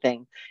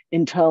anything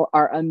until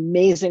our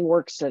amazing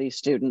work study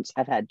students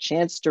have had a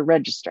chance to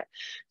register.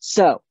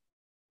 So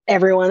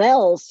everyone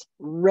else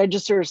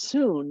register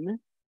soon,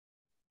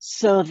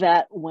 so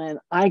that when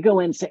I go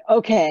in and say,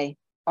 okay,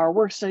 our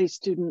work study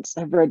students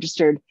have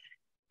registered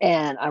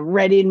and I'm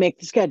ready to make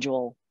the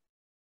schedule,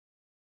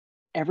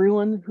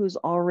 everyone who's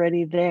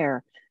already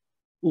there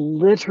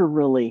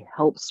literally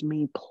helps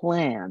me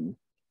plan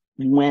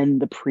when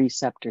the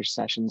preceptor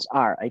sessions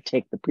are. I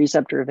take the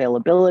preceptor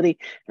availability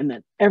and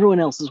then everyone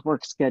else's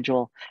work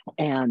schedule.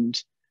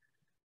 And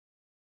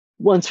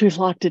once we've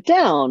locked it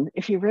down,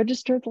 if you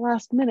register at the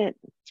last minute,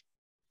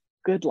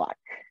 good luck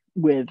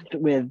with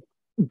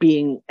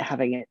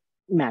having it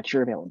match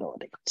your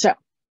availability. So,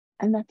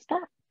 and that's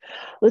that.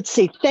 Let's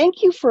see.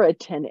 Thank you for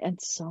attending. And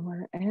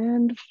summer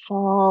and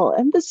fall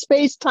and the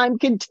space-time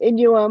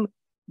continuum.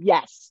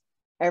 Yes,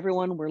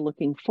 everyone, we're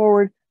looking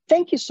forward.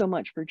 Thank you so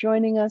much for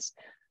joining us.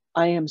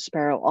 I am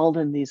Sparrow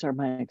Alden. These are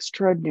my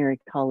extraordinary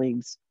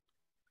colleagues.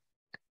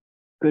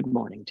 Good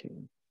morning to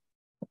you.